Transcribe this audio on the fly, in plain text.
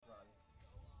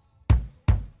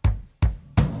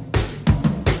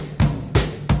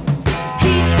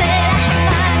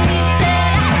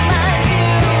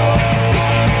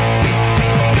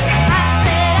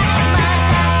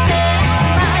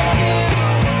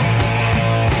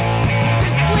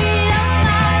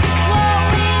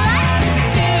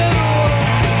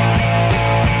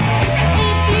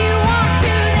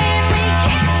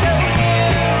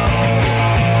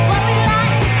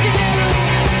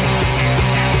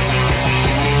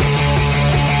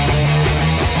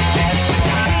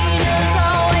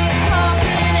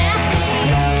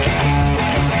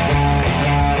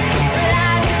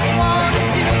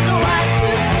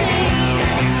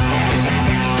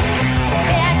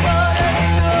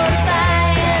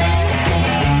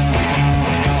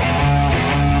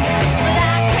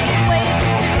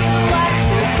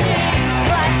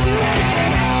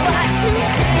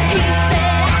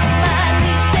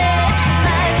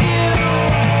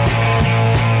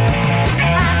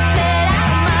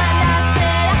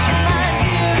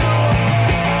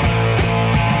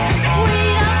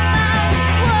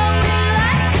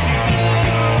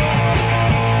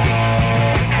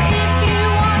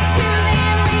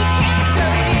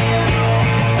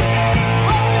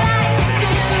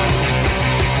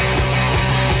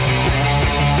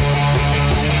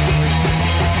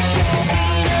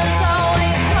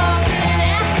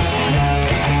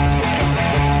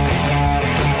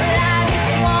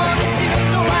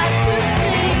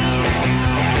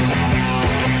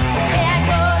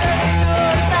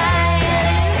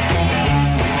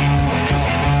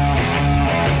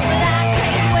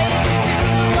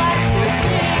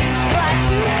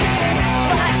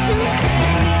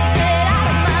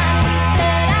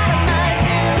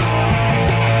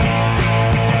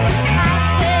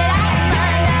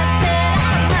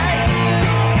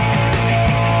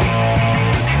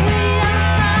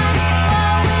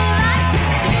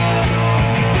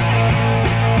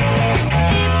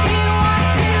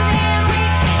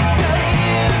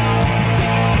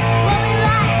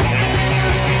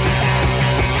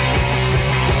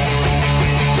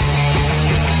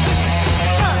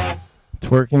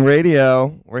Twerking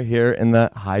Radio. We're here in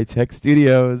the high-tech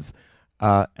studios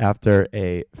after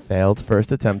a failed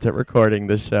first attempt at recording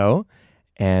the show,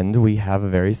 and we have a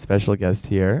very special guest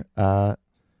here. Why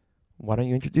don't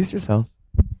you introduce yourself?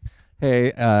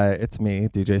 Hey, it's me,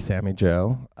 DJ Sammy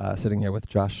Joe, sitting here with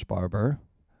Josh Barber.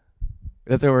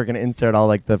 That's where we're going to insert all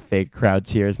like the fake crowd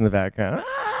cheers in the background.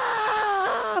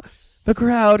 Ah! The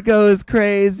crowd goes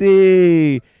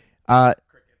crazy.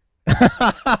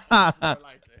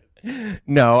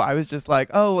 No, I was just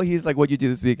like, oh, he's like, what'd you do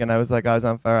this week? And I was like, I was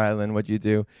on Fire Island. What'd you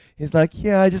do? He's like,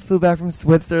 yeah, I just flew back from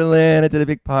Switzerland. I did a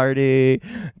big party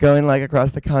going like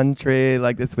across the country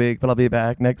like this week, but I'll be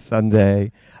back next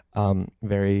Sunday.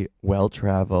 Very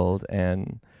well-traveled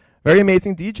and very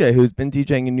amazing DJ who's been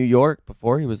DJing in New York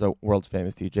before he was a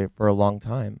world-famous DJ for a long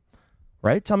time,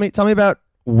 right? Tell me about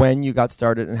when you got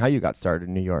started and how you got started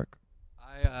in New York.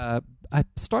 I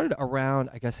started around,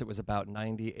 I guess it was about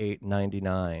 98,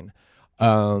 99.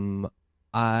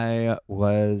 I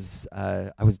was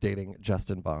dating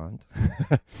Justin Bond.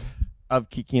 Of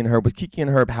Kiki and Herb. Was Kiki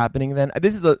and Herb happening then?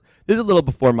 This is a little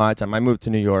before my time. I moved to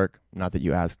New York, not that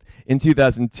you asked, in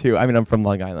 2002. I mean, I'm from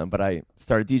Long Island, but I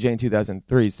started DJing in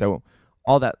 2003, so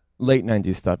all that late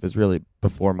 90s stuff is really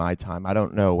before my time. I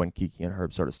don't know when Kiki and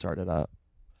Herb sort of started up.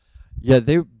 Yeah,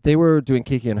 they were doing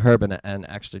Kiki and Herb, and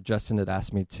actually Justin had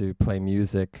asked me to play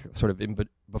music sort of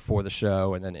before the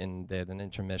show, and then they had an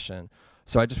intermission.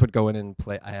 So I just would go in and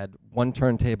play. I had one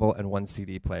turntable and one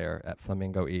CD player at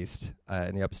Flamingo East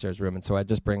in the upstairs room, and so I'd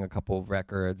just bring a couple of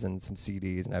records and some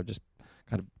CDs, and I would just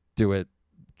kind of do it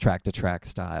track-to-track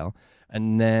style.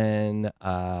 And then,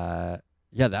 that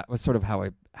was sort of how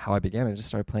I began. I just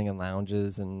started playing in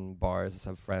lounges and bars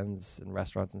of friends and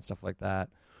restaurants and stuff like that.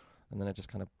 And then it just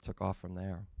kind of took off from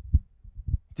there.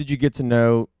 Did you get to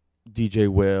know DJ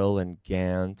Will and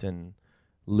Gant and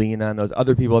Lena and those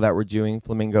other people that were doing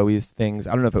Flamingo East things?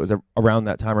 I don't know if it was around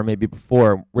that time or maybe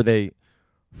before. Were they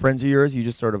friends of yours? You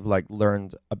just sort of like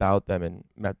learned about them and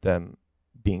met them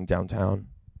being downtown?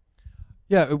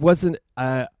 Yeah, it wasn't...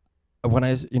 when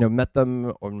I met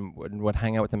them and would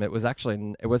hang out with them, it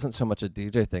wasn't so much a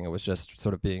DJ thing. It was just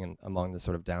sort of being among the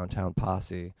sort of downtown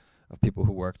posse of people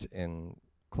who worked in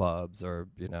clubs or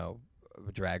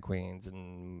drag queens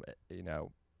and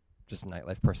just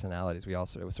nightlife personalities.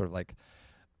 It was sort of like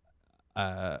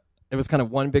it was kind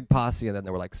of one big posse, and then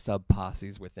there were like sub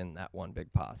posses within that one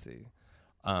big posse.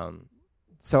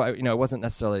 So it wasn't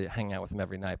necessarily hanging out with them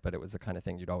every night, but it was the kind of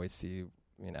thing you'd always see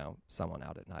someone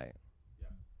out at night.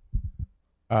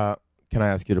 Can I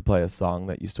ask you to play a song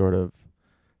that you sort of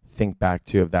think back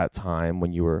to of that time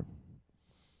when you were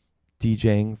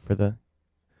DJing for the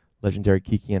legendary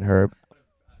Kiki and Herb?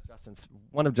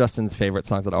 One of Justin's favorite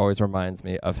songs that always reminds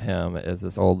me of him is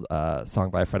this old song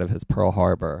by a friend of his, Pearl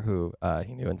Harbor, who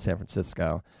he knew in San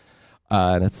Francisco.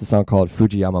 And it's a song called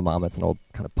Fujiyama Mama. It's an old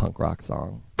kind of punk rock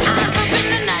song.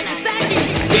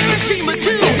 Hiroshima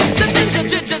too. The things you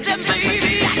did to them,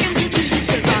 baby, I can do too.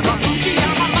 'Cause I'm a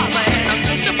Fujiyama Mama and I'm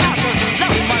just about to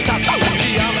blow my top.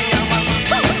 Fujiyama Yama,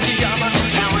 Fujiyama.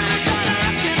 Now when I start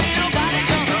acting, ain't nobody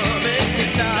gonna make me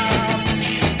stop.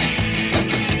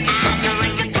 I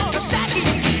drink it for the sake,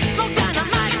 smoke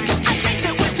dynamite. I chase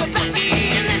it with tobacco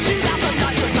and then shoot out the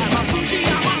light. 'Cause I'm a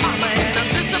Fujiyama Mama and I'm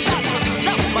just about to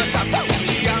blow my top.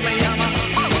 Fujiyama Yama,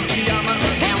 Fujiyama.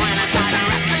 And when I start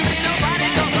acting, ain't nobody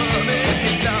gonna make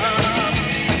me stop.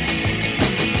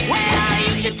 Well,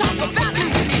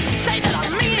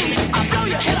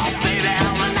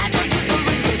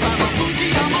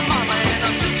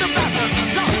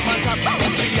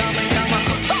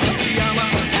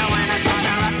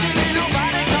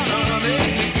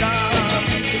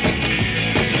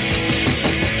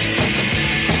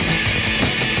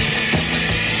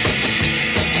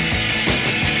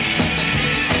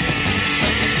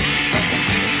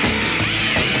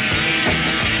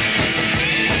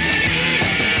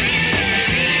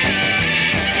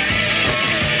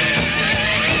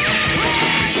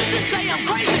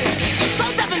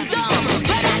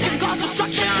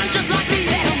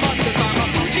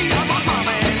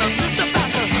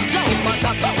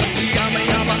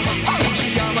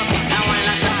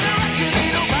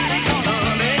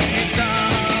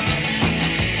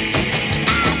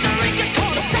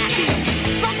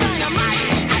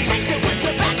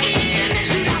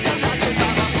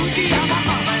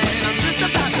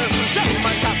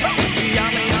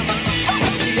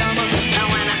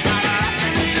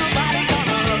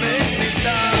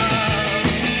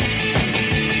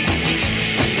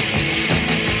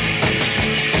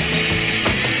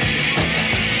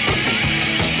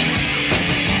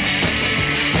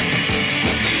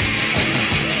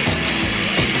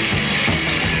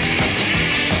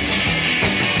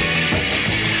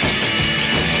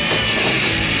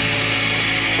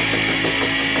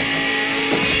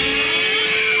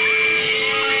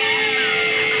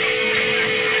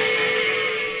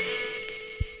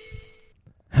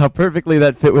 how perfectly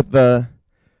that fit with that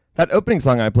opening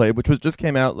song I played, which was just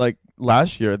came out like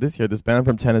this year, this band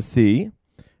from Tennessee,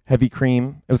 Heavy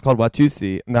Cream. It was called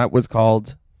Watusi, and that was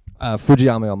called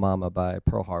Fujiyama Yo Mama by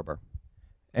Pearl Harbor.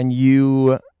 And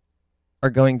you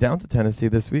are going down to Tennessee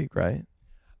this week, right?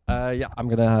 Yeah, I'm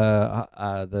gonna.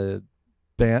 The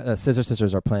band Scissor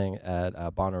Sisters are playing at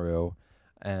Bonnaroo,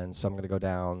 and so I'm gonna go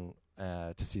down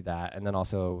to see that, and then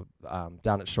also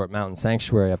down at Short Mountain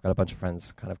Sanctuary. I've got a bunch of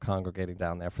friends kind of congregating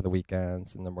down there for the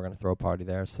weekends, and then we're gonna throw a party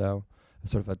there. So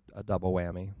it's sort of a double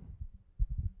whammy.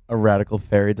 A Radical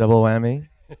Fairy double whammy.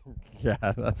 Yeah,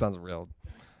 that sounds a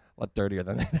lot dirtier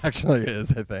than it actually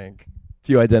is, I think.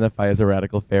 Do you identify as a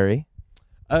Radical Fairy?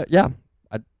 Yeah,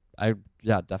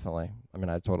 yeah, definitely. I mean,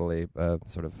 I totally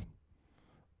sort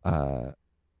of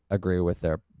agree with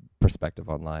their perspective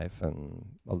on life, and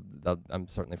I'm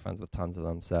certainly friends with tons of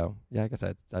them. So yeah, I guess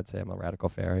I'd say I'm a Radical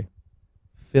Fairy.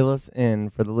 Fill us in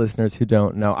for the listeners who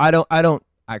don't know. I don't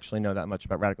actually know that much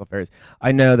about Radical Fairies.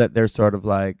 I know that they're sort of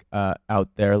like out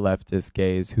there leftist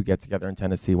gays who get together in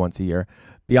Tennessee once a year.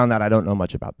 Beyond that, I don't know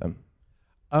much about them.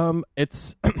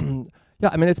 It's yeah,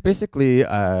 I mean, it's basically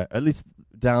at least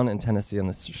down in Tennessee in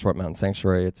this Short Mountain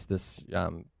Sanctuary, it's this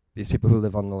these people who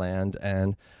live on the land,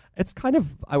 and it's kind of,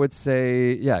 I would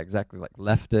say, yeah, exactly, like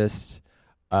leftist,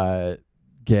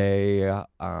 gay.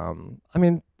 I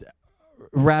mean,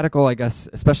 radical, I guess,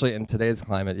 especially in today's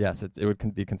climate. Yes, it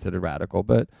would be considered radical,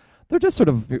 but they're just sort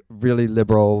of really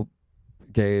liberal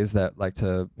gays that like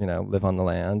to, live on the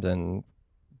land and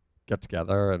get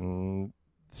together, and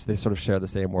they sort of share the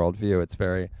same worldview. It's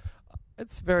very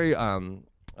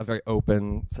a very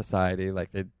open society. Like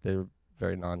they're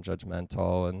very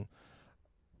non-judgmental, and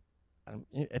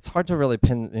it's hard to really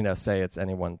say it's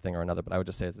any one thing or another. But I would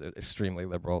just say it's an extremely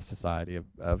liberal society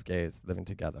of gays living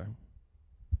together.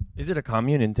 Is it a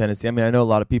commune in Tennessee? I mean, I know a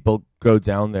lot of people go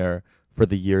down there for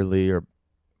the yearly or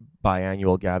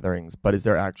biannual gatherings, but is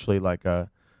there actually like a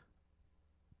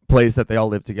place that they all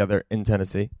live together in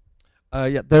Tennessee?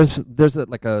 Yeah, there's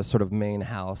like a sort of main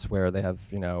house where they have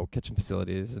kitchen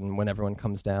facilities, and when everyone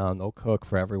comes down, they'll cook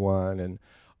for everyone, and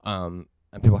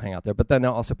people hang out there. But then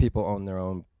also people own their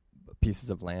own pieces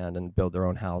of land and build their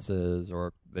own houses,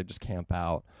 or they just camp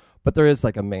out. But there is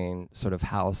like a main sort of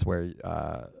house where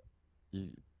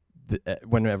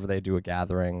whenever they do a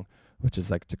gathering, which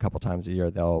is like a couple times a year,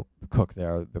 they'll cook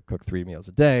there. They'll cook 3 meals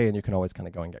a day, and you can always kind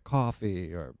of go and get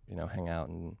coffee, or hang out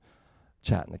and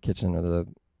chat in the kitchen or the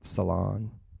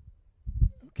salon.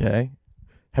 Okay.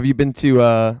 Have you been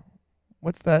to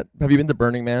what's that? Have you been to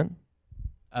Burning Man?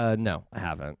 No, I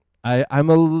haven't. I'm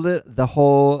the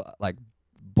whole like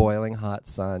boiling hot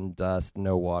sun, dust,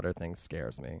 no water thing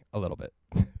scares me a little bit.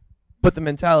 But the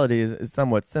mentality is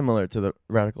somewhat similar to the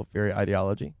Radical Fairy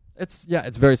ideology. It's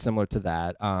very similar to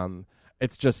that.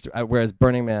 It's just whereas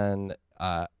Burning Man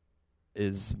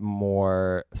is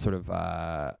more sort of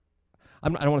I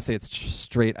don't want to say it's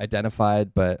straight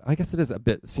identified, but I guess it is a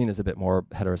bit seen as a bit more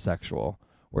heterosexual,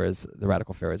 whereas the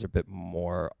Radical Fairies are a bit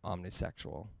more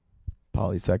omnisexual.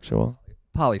 Polysexual.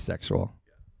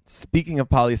 Speaking of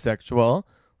polysexual,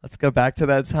 let's go back to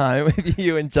that time with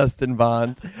you and Justin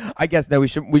Bond. I guess we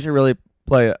should really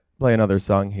play another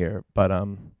song here, but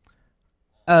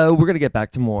we're gonna get back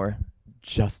to more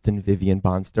Justin Vivian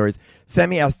Bond stories.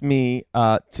 Sammy asked me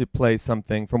to play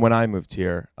something from when I moved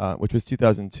here, which was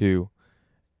 2002.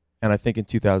 And I think in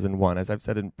 2001, as I've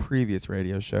said in previous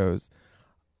radio shows,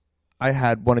 I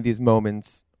had one of these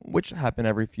moments, which happen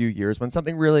every few years, when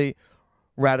something really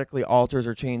radically alters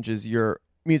or changes your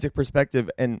music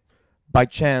perspective. And by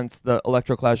chance, the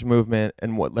electroclash movement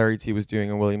and what Larry T was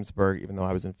doing in Williamsburg, even though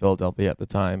I was in Philadelphia at the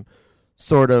time,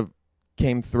 sort of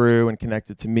came through and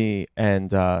connected to me.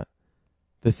 And the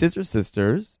Scissor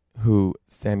Sisters, who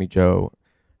Sammy Joe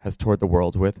has toured the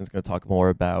world with and is going to talk more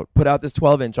about, put out this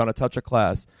 12-inch on A Touch of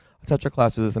Class. A Touch of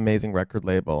Class was this amazing record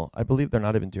label. I believe they're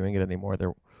not even doing it anymore.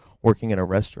 They're working in a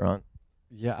restaurant.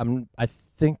 Yeah, I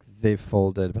think they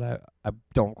folded, but I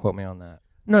don't quote me on that.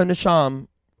 No, Nisham,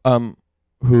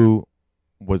 who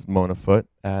was Mona Foot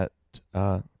at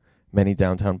many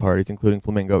downtown parties, including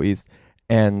Flamingo East,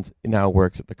 and now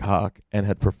works at the Cock and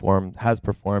has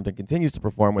performed and continues to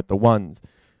perform with the Ones,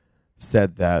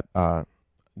 said that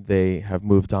they have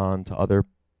moved on to other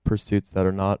pursuits that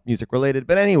are not music related.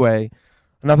 But anyway,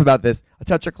 enough about this. A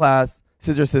Touch of Class,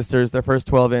 Scissor Sisters, their first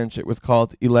 12-inch. It was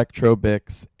called Electro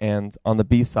Bix, and on the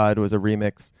B-side was a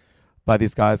remix by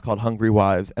these guys called Hungry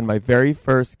Wives. And my very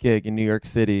first gig in New York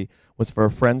City was for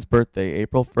a friend's birthday,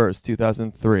 April 1st,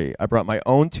 2003. I brought my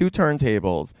own 2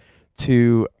 turntables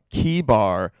to Key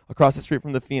Bar across the street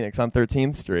from the Phoenix on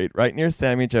 13th Street, right near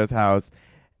Sammy Joe's house.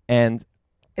 And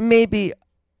maybe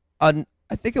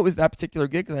I think it was that particular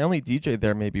gig because I only DJ'd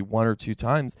there maybe 1 or 2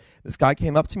 times. This guy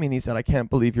came up to me and he said, "I can't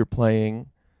believe you're playing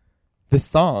this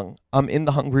song. I'm in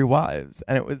the Hungry Wives."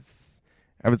 And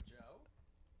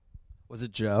Was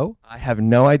it Joe? I have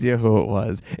no idea who it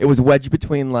was. It was wedged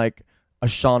between like a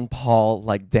Sean Paul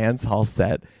like dance hall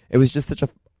set. It was just such a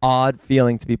odd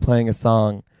feeling to be playing a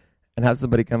song and have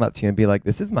somebody come up to you and be like,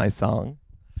 "This is my song."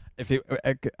 I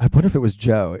wonder if it was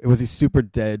Joe. Was he super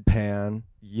deadpan?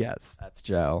 Yes. That's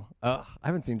Joe. I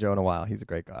haven't seen Joe in a while. He's a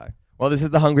great guy. Well, this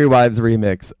is the Hungry Wives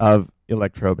remix of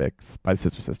Electrobics by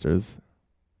Sister Sisters.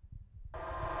 Are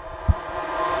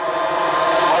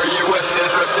you a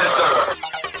sister, sister?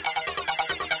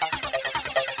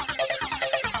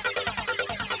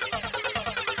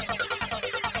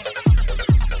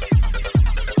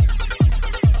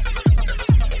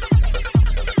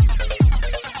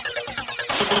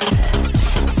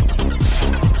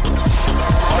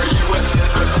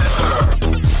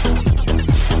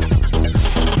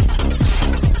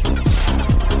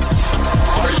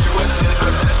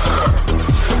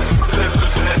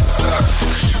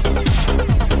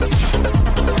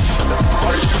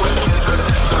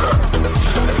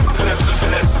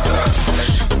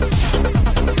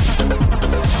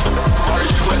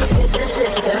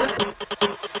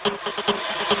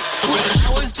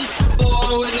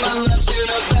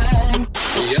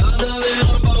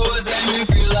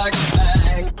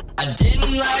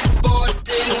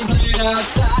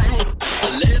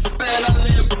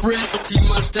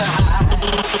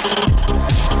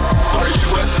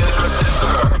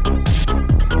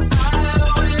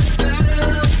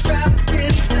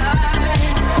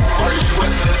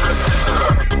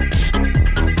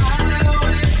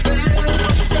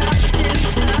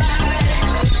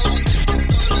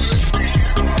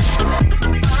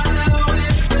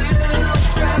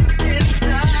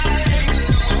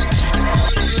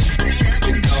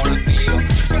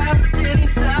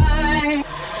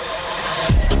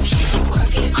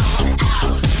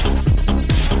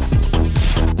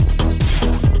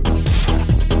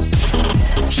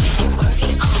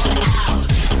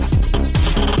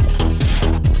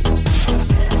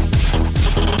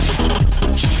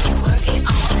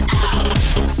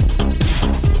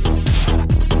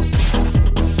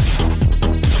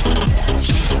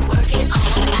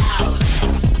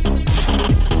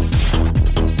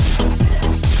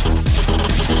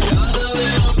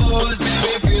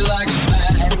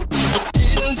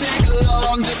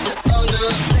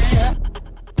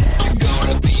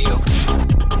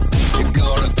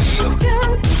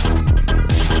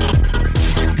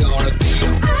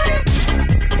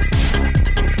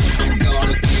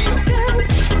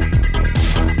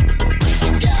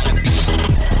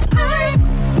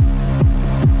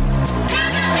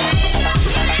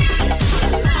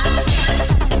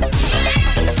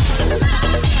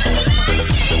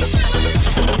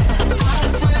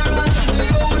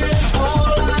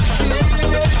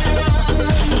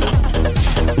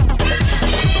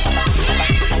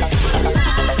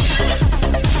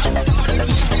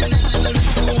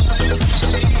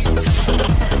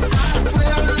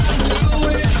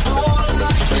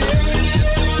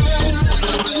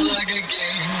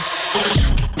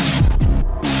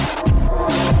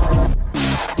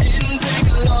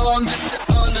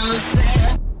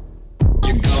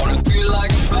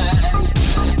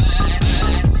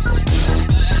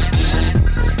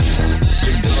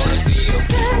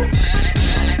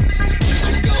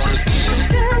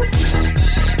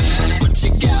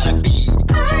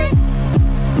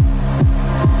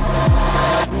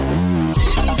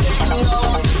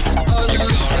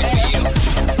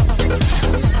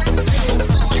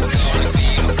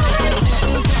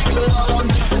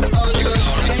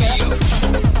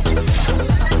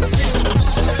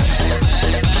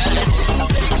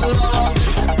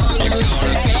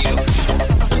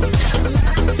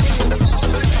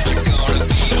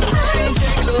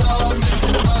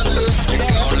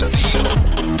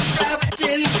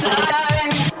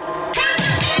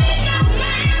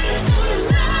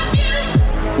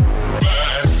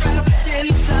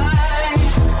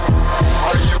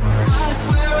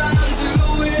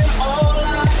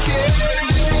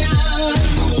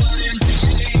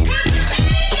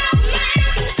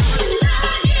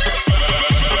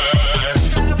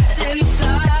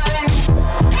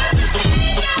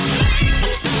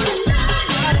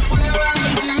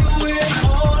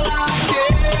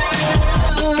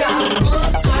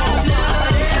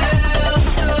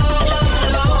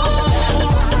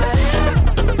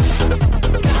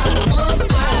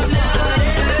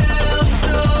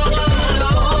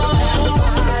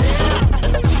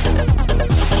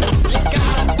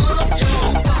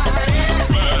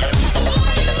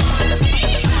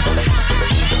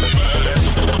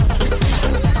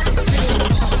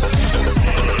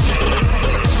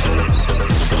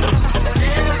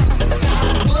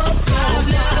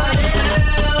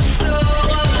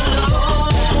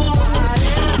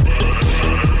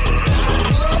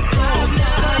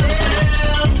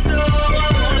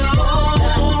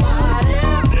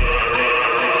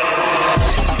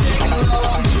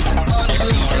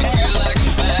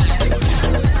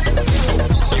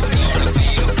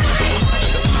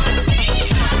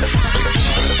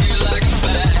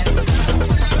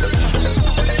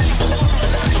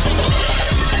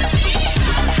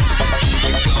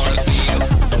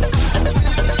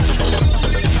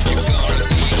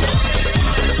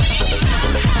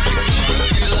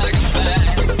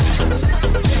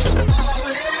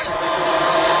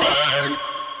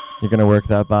 You're gonna work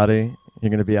that body.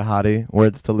 You're gonna be a hottie.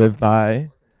 Words to live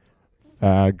by.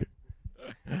 Fag.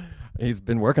 He's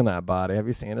been working that body. Have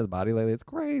you seen his body lately? It's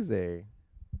crazy.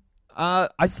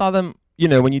 I saw them,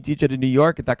 when you DJ'd in New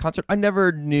York at that concert. I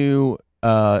never knew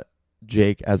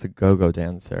Jake as a go-go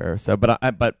dancer. So,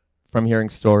 but from hearing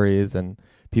stories and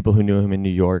people who knew him in New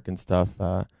York and stuff,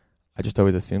 I just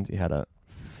always assumed he had a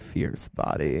fierce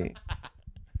body.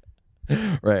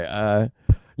 Right.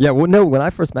 Yeah, well, no, when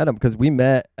I first met him, because we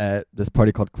met at this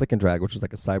party called Click and Drag, which was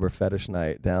like a cyber fetish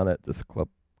night down at this club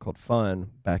called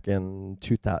Fun back in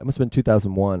 2000. It must have been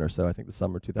 2001 or so, I think the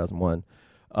summer 2001.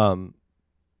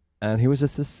 And he was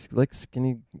just this like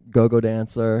skinny go-go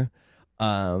dancer.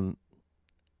 And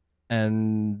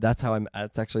that's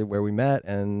that's actually where we met,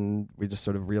 and we just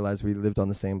sort of realized we lived on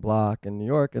the same block in New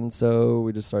York, and so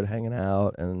we just started hanging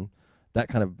out, and that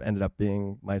kind of ended up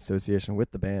being my association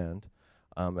with the band.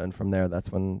 And from there,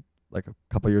 that's when, like a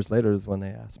couple years later, is when they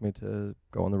asked me to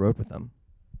go on the road with them.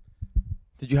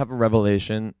 Did you have a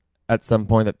revelation at some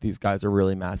point that these guys are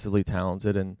really massively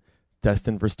talented and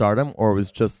destined for stardom, or it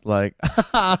was just like,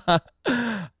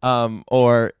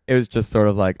 or it was just sort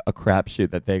of like a crapshoot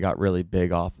that they got really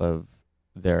big off of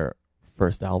their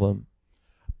first album?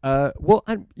 Well,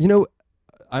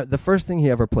 the first thing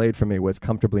he ever played for me was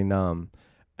Comfortably Numb,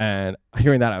 and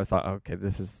hearing that, I thought, okay,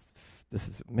 this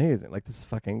is amazing. Like, this is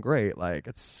fucking great. Like,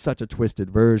 it's such a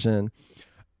twisted version.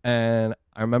 And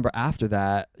I remember after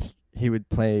that, he was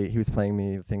playing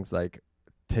me things like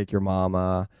Take Your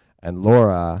Mama and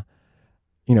Laura,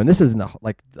 and this is in the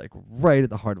like right at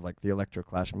the heart of like the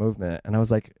electroclash movement. And I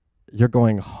was like, you're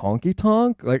going honky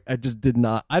tonk? Like, I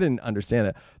didn't understand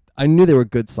it. I knew they were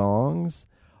good songs,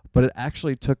 but it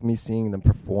actually took me seeing them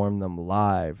perform them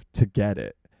live to get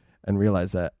it and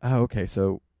realize that, oh, okay,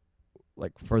 so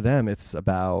like for them, it's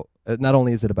about, not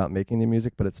only is it about making the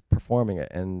music, but it's performing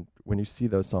it. And when you see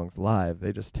those songs live,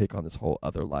 they just take on this whole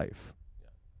other life.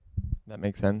 That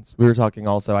makes sense. We were talking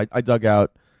also, I dug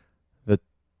out the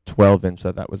 12-inch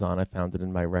that was on. I found it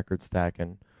in my record stack,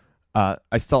 and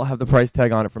I still have the price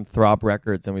tag on it from Throb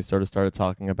Records, and we sort of started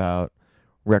talking about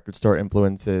record store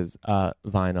influences,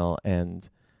 vinyl, and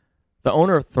the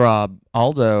owner of Throb,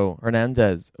 Aldo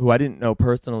Hernandez, who I didn't know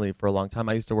personally for a long time.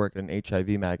 I used to work at an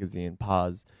HIV magazine,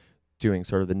 Pause, doing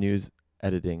sort of the news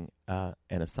editing and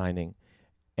assigning.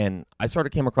 And I sort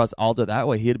of came across Aldo that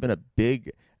way. He had been a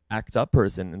big ACT UP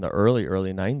person in the early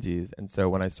 90s. And so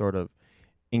when I sort of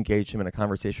engaged him in a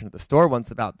conversation at the store once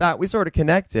about that, we sort of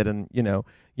connected. And,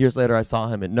 years later I saw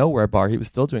him at Nowhere Bar. He was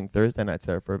still doing Thursday nights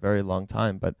there for a very long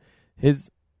time. But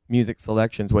his music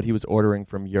selections, what he was ordering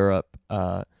from Europe,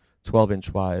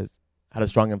 12-inch wise, had a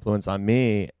strong influence on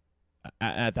me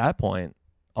at that point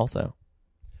also.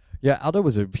 Yeah, Aldo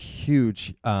was a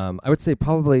huge, I would say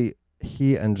probably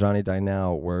he and Johnny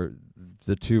Dynell were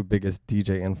the two biggest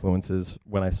DJ influences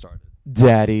when I started.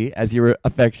 Daddy, as you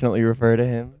affectionately refer to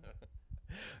him.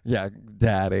 Yeah,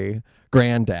 Daddy,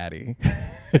 Granddaddy.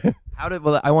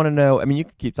 I want to know, I mean, you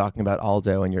could keep talking about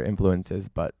Aldo and your influences,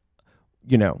 but,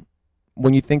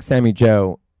 when you think Sammy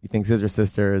Joe, you think Scissor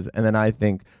Sisters, and then I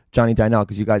think Johnny Dynell,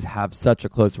 because you guys have such a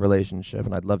close relationship,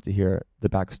 and I'd love to hear the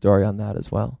backstory on that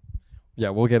as well. Yeah,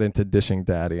 we'll get into Dishing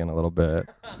Daddy in a little bit.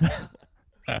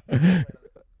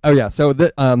 Oh, yeah, so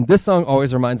this song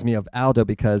always reminds me of Aldo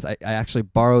because I actually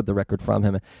borrowed the record from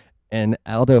him. And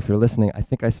Aldo, if you're listening, I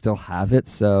think I still have it,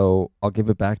 so I'll give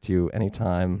it back to you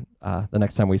anytime, the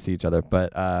next time we see each other.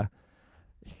 But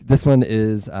this one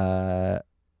is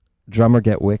Drummer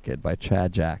Get Wicked by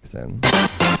Chad Jackson.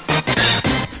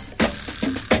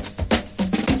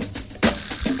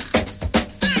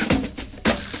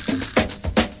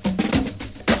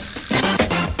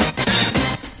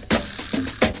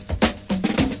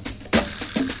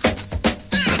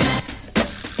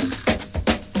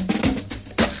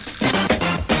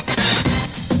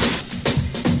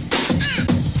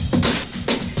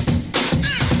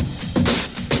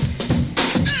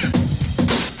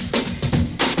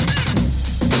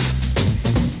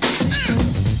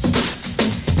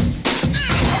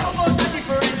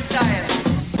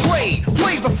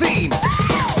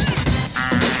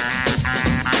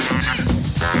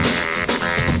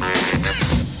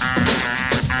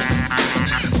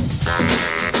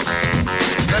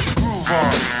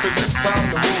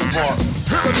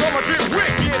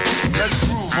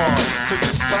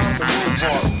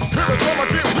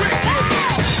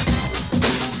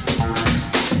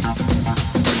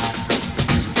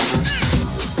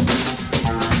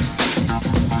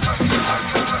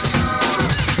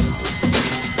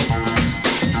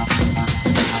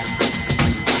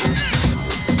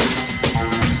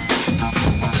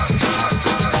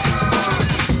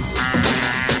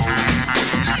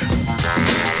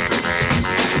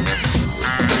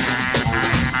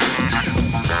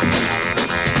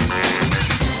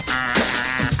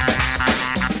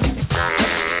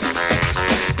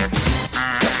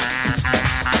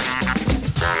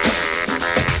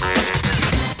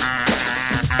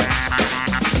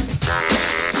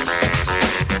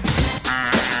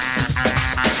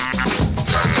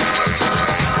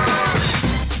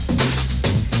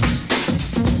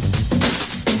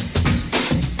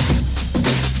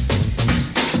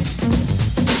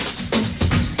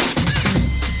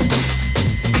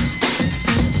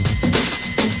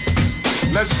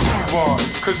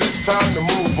 cause it's time to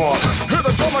move on. Hear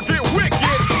the drummer get wicked.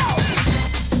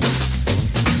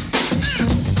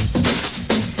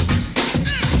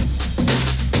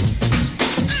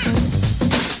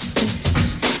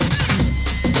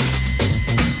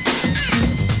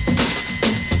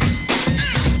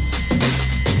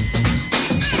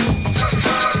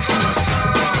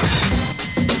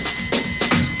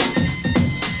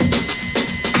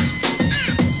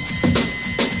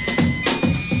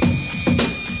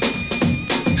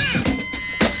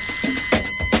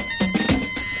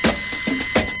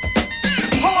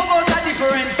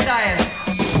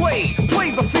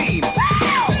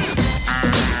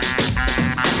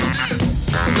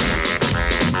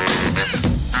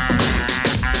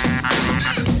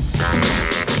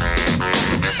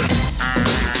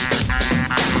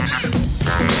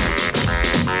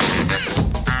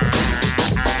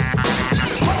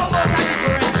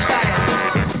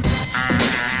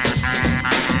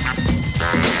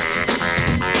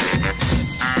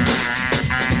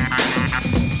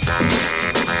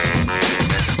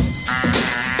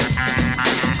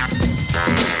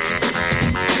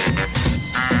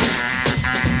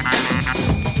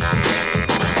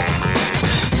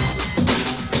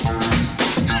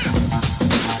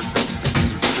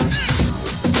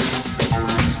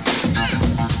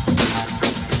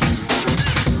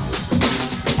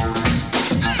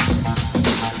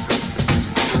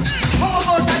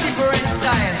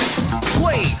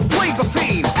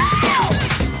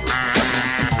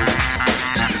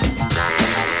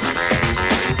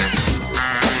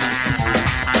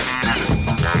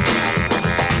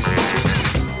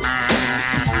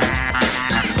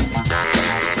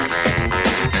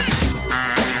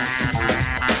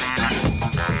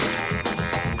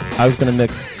 I was going to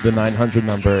mix the 900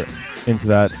 number into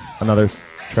that, another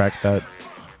track that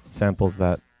samples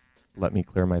that Let Me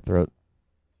Clear My Throat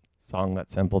song that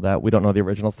sampled that. We don't know the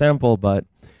original sample, but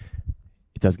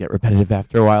it does get repetitive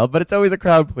after a while, but it's always a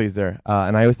crowd pleaser.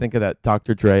 And I always think of that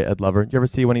Dr. Dre, Ed Lover. Did you ever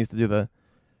see when he used to do the,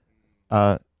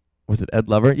 was it Ed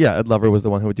Lover? Yeah, Ed Lover was the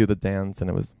one who would do the dance, and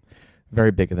it was very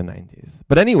big in the 90s.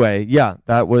 But anyway, yeah,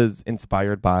 that was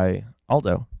inspired by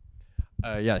Aldo.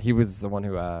 Yeah, he was the one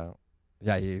who...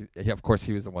 he of course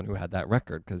he was the one who had that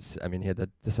record, because I mean he had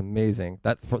this amazing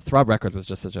Throb Records was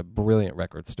just such a brilliant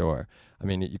record store. I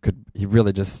mean he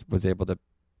really just was able to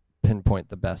pinpoint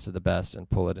the best of the best and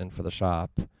pull it in for the shop.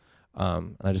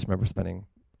 And I just remember spending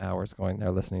hours going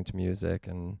there listening to music,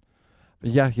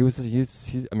 but yeah, he is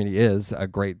a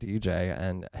great DJ,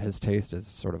 and his taste is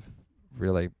sort of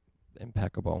really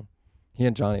impeccable. He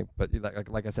and Johnny, but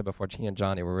like I said before, he and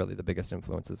Johnny were really the biggest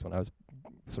influences when I was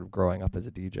sort of growing up as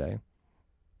a DJ.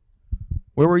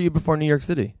 Where were you before New York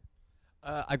City?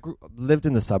 I lived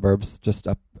in the suburbs, just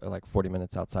up like 40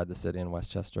 minutes outside the city in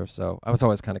Westchester. So I was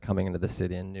always kind of coming into the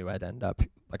city and knew I'd end up,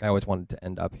 I always wanted to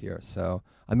end up here. So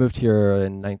I moved here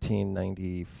in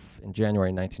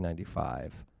January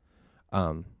 1995,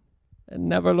 and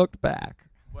never looked back.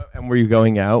 And were you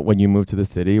going out when you moved to the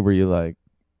city? Were you like,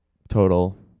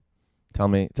 total, tell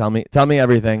me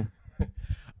everything?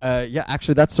 Yeah,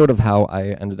 actually that's sort of how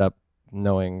I ended up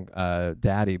knowing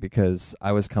Daddy, because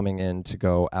I was coming in to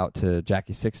go out to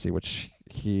Jackie 60, which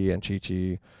he and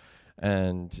Chi-Chi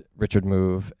and Richard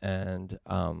Move and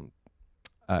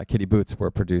Kitty Boots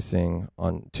were producing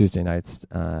on Tuesday nights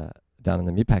down in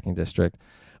the Meatpacking District.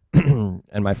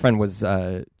 And my friend was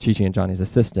Chi-Chi and Johnny's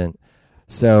assistant.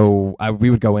 So we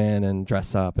would go in and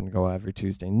dress up and go every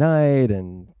Tuesday night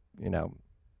and,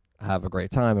 have a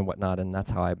great time and whatnot. And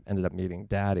that's how I ended up meeting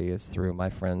Daddy, is through my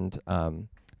friend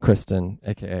Kristen,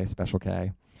 a.k.a. Special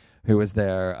K, who was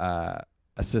their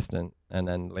assistant, and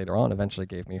then later on eventually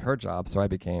gave me her job, so I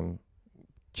became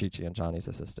Chi-Chi and Johnny's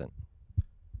assistant.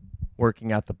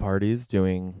 Working at the parties,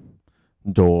 doing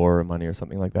door or money or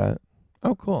something like that?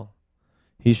 Oh, cool.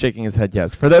 He's shaking his head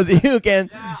yes. For those of you who can...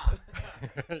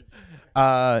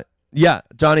 Yeah,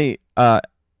 Johnny,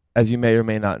 as you may or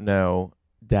may not know,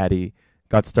 Daddy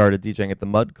got started DJing at the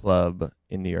Mud Club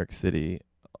in New York City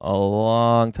a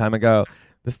long time ago.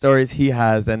 The stories he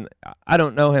has, and I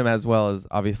don't know him as well as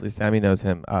obviously Sammy knows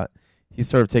him. He's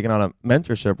sort of taken on a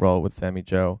mentorship role with Sammy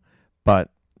Joe,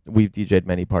 but we've DJ'd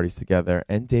many parties together,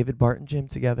 and David Barton Gym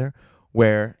together,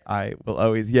 where I will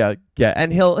always,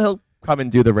 and he'll come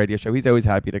and do the radio show. He's always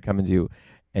happy to come and do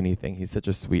anything. He's such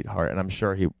a sweetheart, and I'm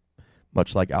sure he,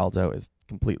 much like Aldo, is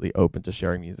completely open to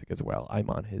sharing music as well. I'm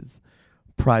on his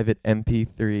private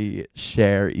MP3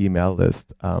 share email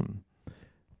list,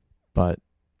 but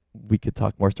we could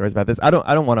talk more stories about this. I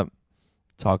don't want to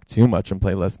talk too much and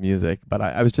play less music, but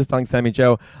I was just telling Sammy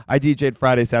Joe, I DJ'd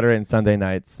Friday, Saturday, and Sunday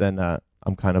nights, and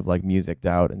I'm kind of like music'd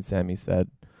out. And Sammy said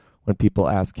when people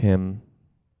ask him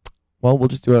Well, we'll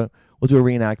do a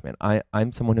reenactment.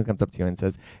 I'm someone who comes up to you and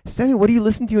says, Sammy, what do you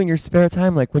listen to in your spare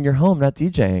time, like when you're home, not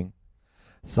DJing?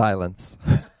 Silence.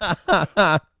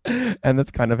 And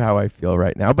that's kind of how I feel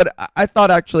right now. But I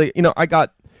thought actually, I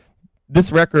got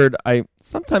this record.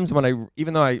 Sometimes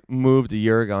even though I moved a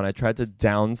year ago and I tried to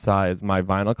downsize my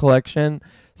vinyl collection,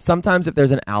 sometimes if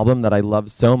there's an album that I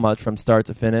love so much from start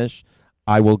to finish,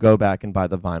 I will go back and buy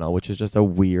the vinyl, which is just a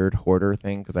weird hoarder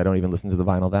thing because I don't even listen to the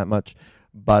vinyl that much.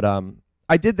 But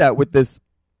I did that with this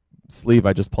sleeve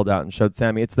I just pulled out and showed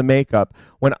Sammy. It's the Makeup.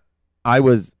 When I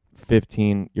was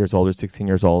 15 years old or 16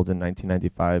 years old in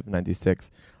 1995,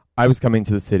 96, I was coming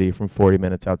to the city from 40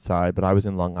 minutes outside, but I was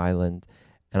in Long Island,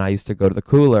 and I used to go to the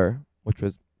Cooler, which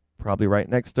was probably right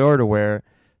next door to where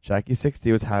Jackie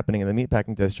 60 was happening in the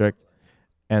Meatpacking District,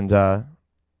 and I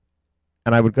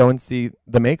would go and see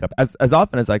the Makeup as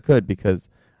often as I could because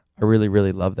I really,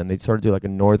 really love them. They sort of do like a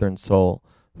Northern Soul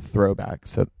throwback,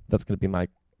 so that's going to be my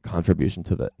contribution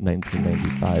to the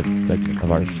 1995 segment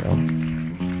of our show.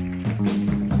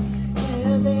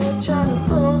 Yeah, they're trying to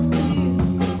force me.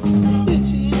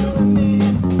 It's you and me.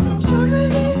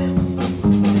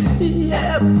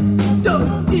 Yeah,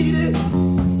 don't eat it.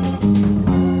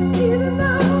 Even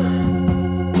though,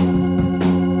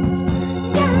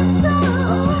 yeah, it's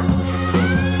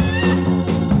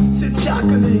so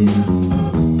chocolate,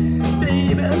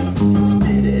 baby,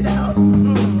 spit it out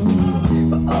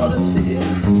for all to see.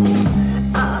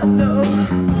 I know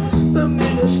the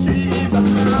ministry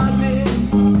behind me.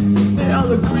 They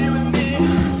all agree with me.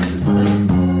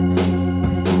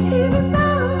 Even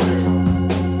though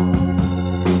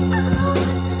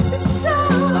it's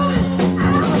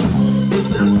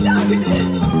so chocolate,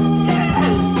 yeah,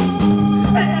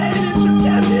 and it's so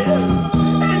tender,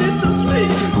 and it's so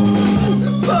sweet.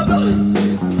 Mama,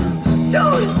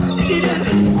 don't eat it,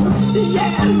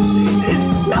 yeah, it's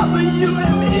not for you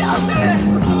and me. I said,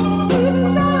 even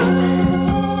though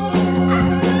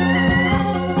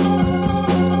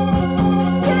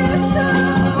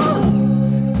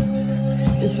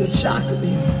it's a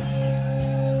chocolate,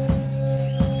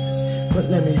 but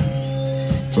let me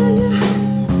tell you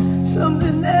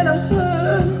something that I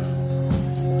heard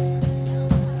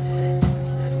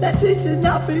that this is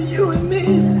not for you and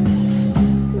me.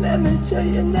 Let me tell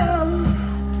you now,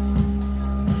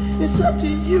 it's up to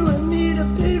you and me to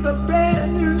pave a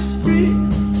brand new street.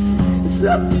 It's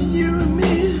up to you and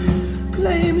me,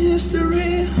 claim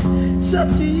history. It's up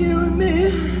to you and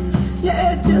me,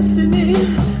 yeah, destiny.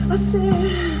 I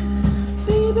said,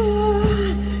 baby,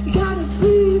 you gotta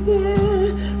breathe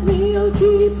in real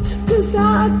deep, 'cause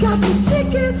I got the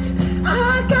tickets,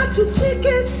 I got your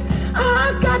tickets,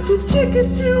 I got your tickets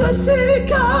to a city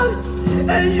called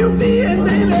AUV, and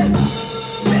baby,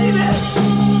 baby,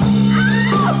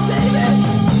 ah, baby,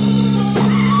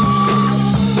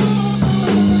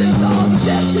 it's called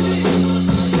destiny,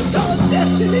 it's called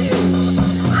destiny.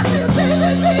 I said, baby,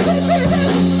 baby, baby,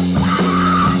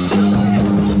 ah,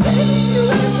 baby, you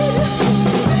and me,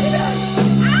 baby, ah,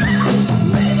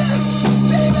 baby,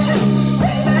 baby,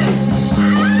 baby,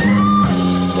 ah,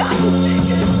 got the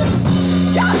tickets,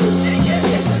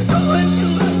 going to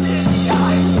a city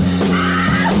called,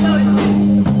 ah, no,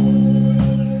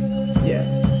 yeah.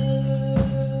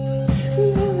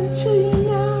 Let me tell you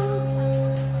now,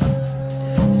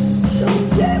 some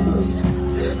devils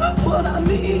of what I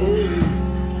mean.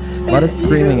 A lot of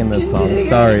screaming in this song.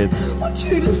 Sorry,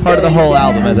 it's part of the whole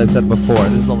album, as I said before.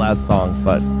 This is the last song,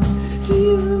 but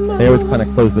they always kind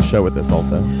of close the show with this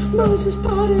also. Moses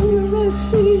parting your Red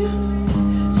Sea,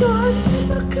 so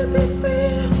I could be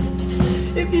free.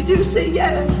 If you do say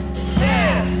yeah,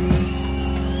 yeah.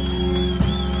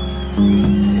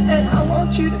 And I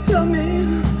want you to tell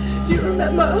me, do you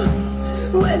remember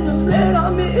when the Red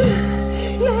Army,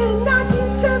 yeah, in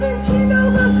 1917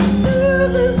 overthrew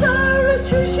the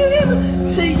Tsarist regime?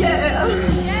 Say yeah,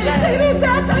 baby,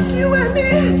 that's like you and me.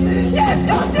 Yeah, it's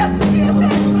called destiny. I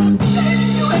said, baby,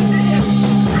 you and me.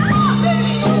 Ah, baby,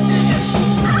 you and me.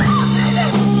 Ah, baby,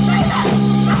 baby, baby.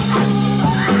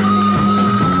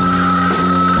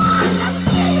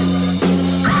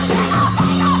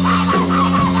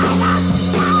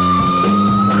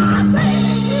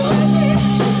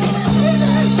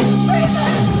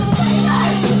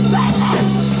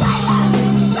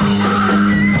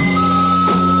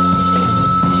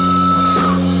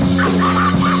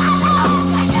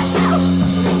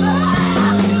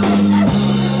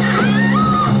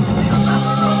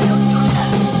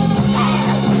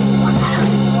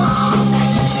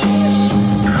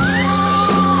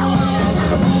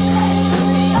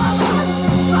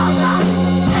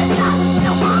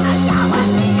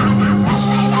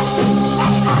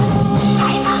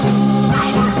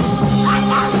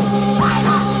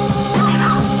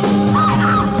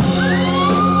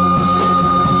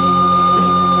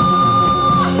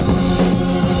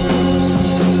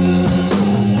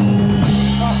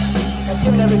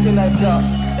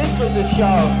 was a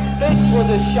show. This was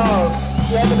a show.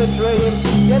 The end of a dream,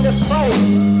 the end of faith,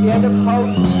 the end of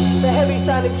hope, the heavy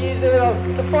sound of Year Zero,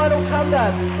 the final come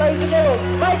down. Ladies and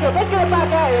gentlemen, Makeup, let's get it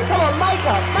back out here. Come on,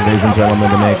 Makeup. Ladies and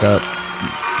gentlemen, the makeup,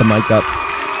 the mic up.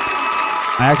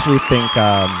 I actually think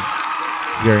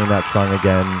hearing that song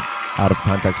again out of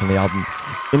context from the album,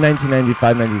 in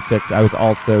 1995-96, I was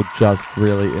also just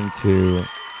really into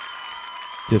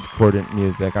discordant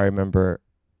music. I remember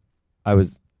I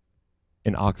was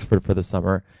in Oxford for the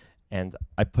summer, and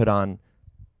I put on,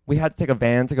 we had to take a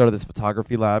van to go to this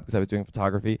photography lab because I was doing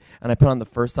photography, and I put on the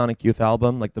first Sonic Youth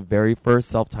album, like the very first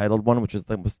self-titled one, which is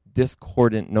the most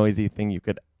discordant, noisy thing you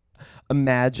could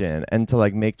imagine, and to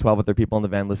like make 12 other people in the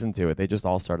van listen to it, they just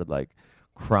all started like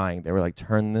crying. They were like,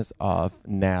 turn this off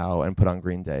now and put on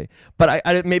Green Day. But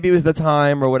I maybe it was the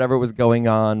time or whatever was going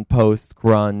on post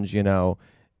grunge, you know,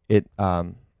 it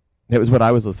was what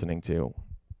I was listening to.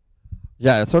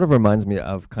 Yeah, it sort of reminds me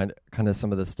of kind of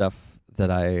some of the stuff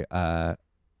that I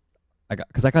got,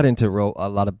 because I got into a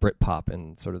lot of Britpop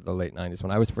in sort of the late 90s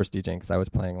when I was first DJing, because I was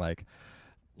playing like,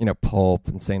 you know, Pulp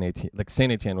and Saint Etienne. Like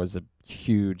Saint Etienne was a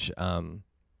huge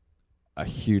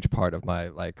part of my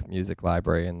like music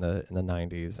library in the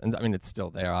 90s, and I mean it's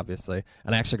still there obviously.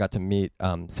 And I actually got to meet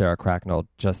Sarah Cracknell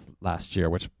just last year,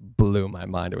 which blew my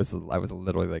mind. I was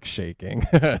literally like shaking.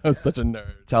 I was such a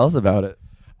nerd. Tell us about it.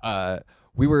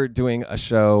 We were doing a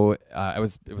show. It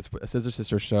was a Scissor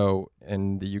Sisters show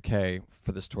in the UK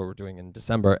for this tour we're doing in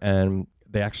December, and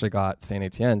they actually got Saint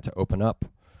Etienne to open up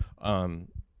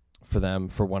for them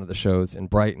for one of the shows in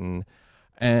Brighton.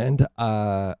 And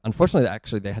unfortunately,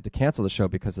 actually, they had to cancel the show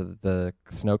because of the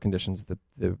snow conditions.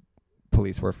 The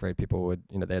police were afraid people would,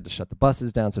 you know, they had to shut the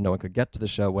buses down so no one could get to the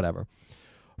show, whatever.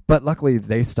 But luckily,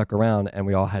 they stuck around, and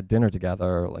we all had dinner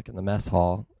together, like in the mess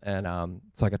hall. And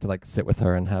so I got to like sit with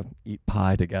her and eat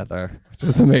pie together, which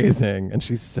was amazing. And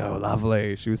she's so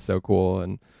lovely. She was so cool,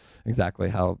 and exactly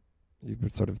how you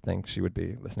would sort of think she would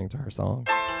be listening to her songs.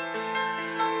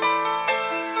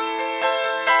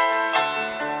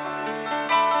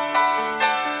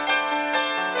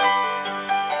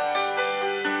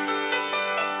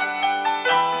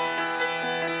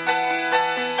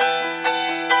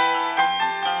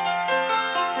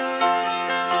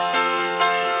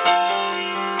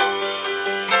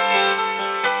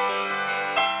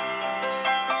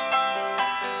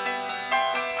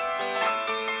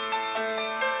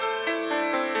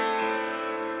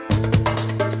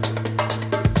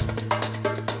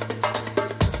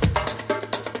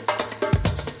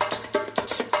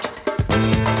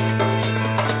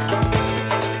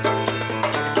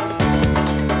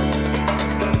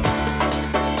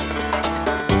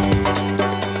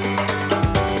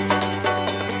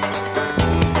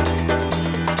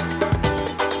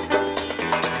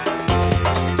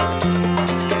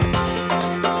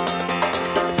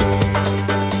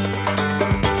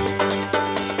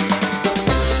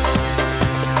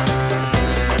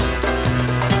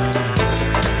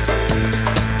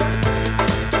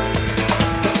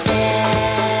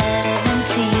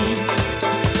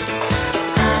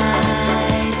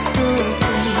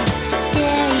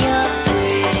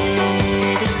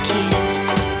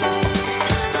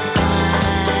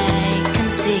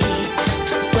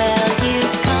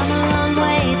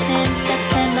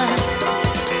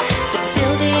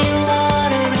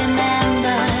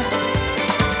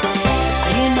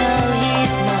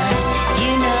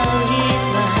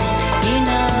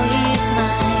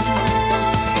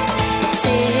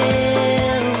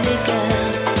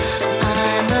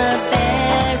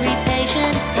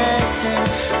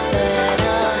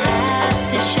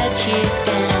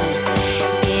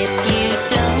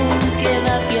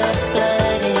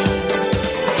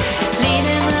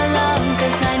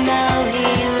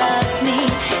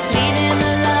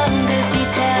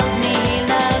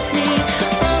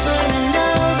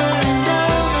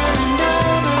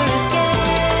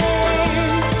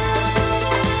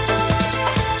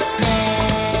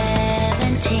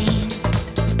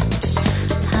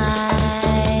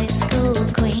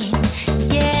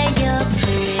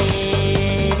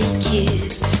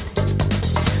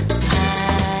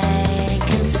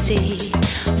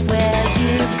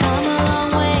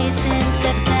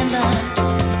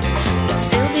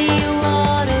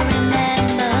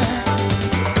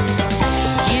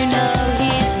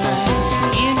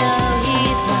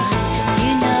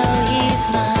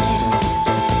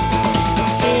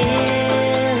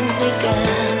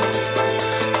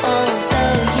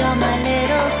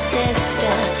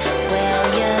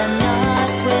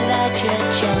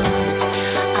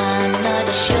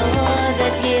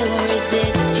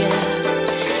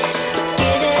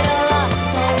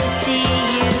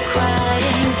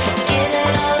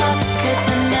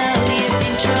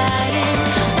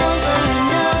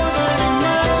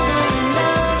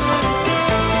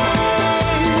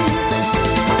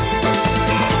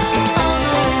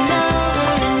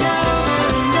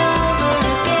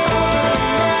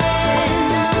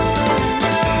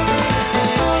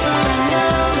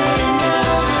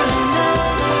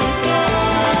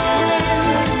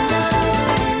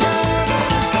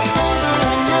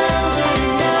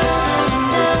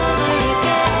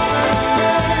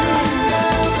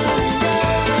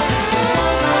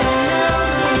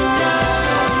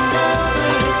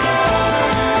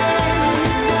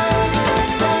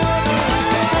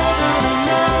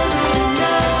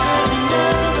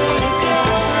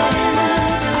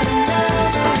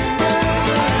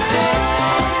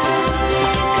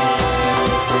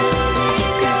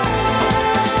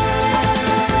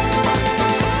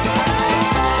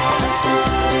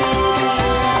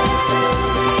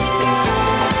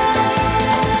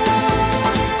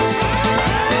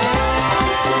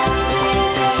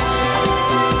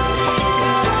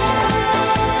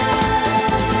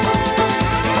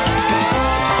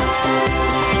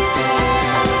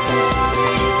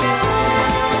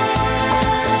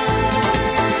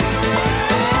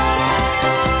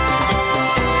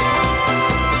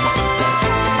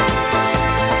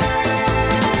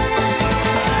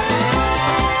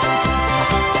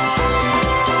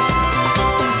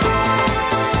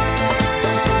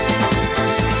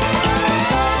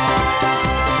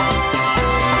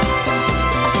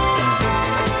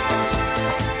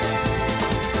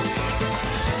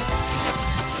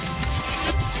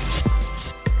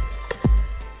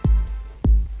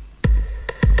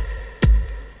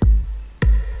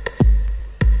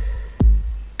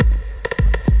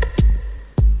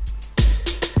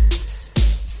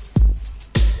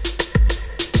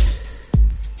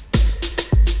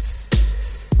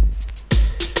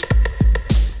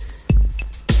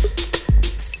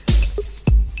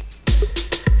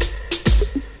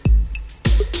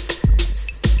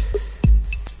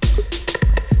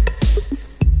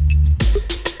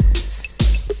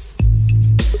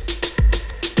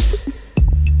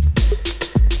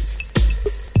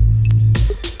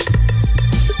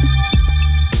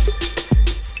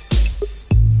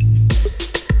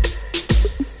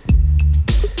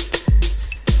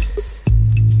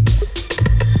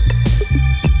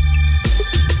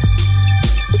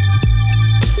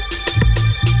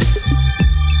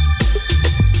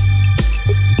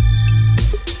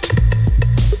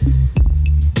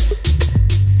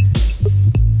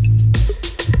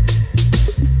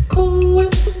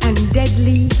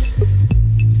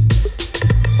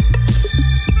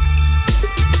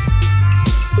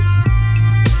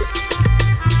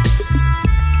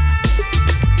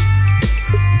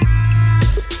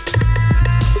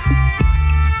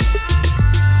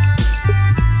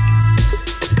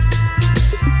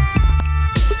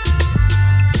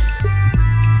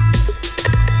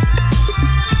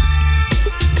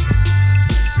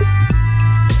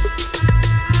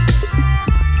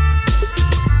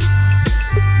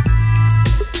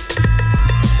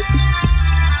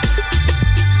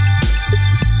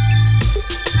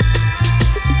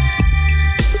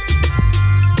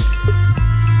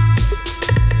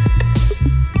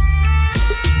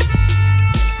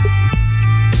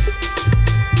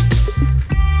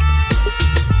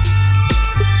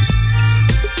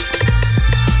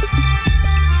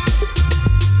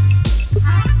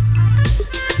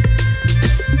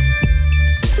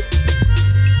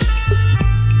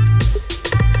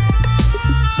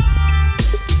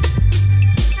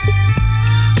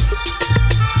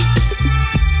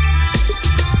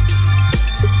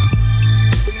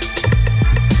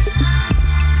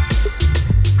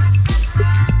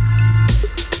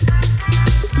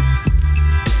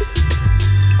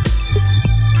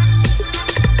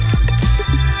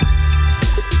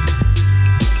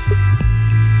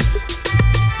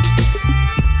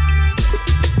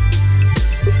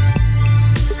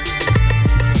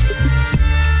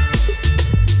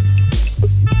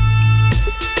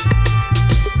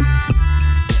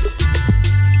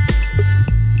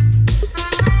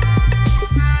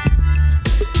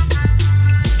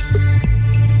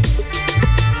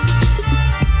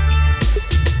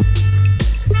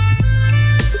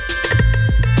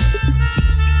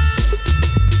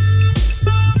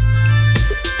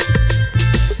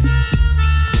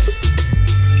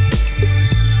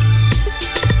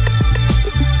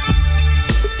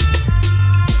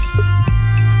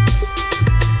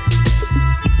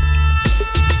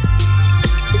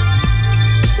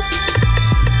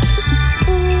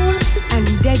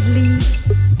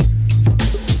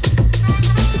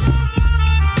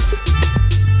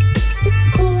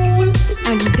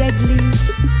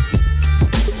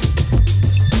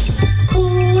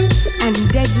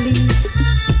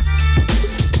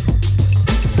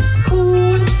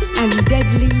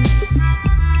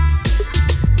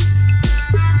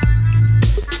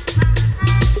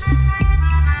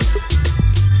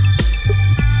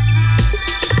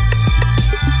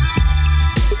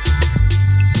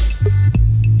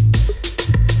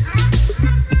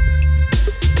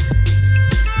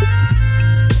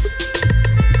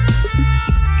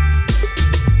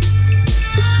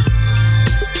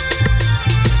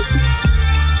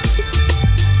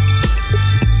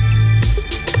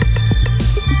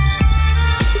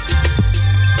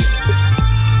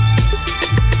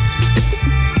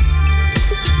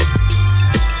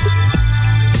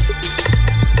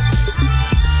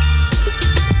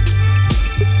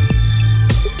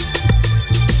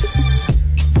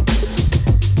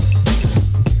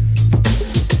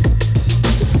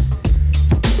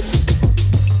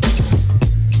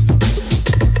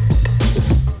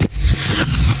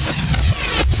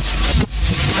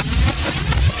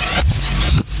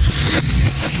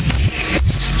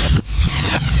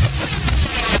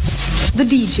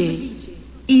 DJ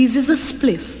eases a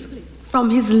spliff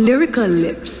from his lyrical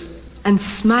lips and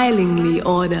smilingly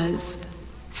orders,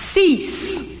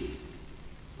 "Cease."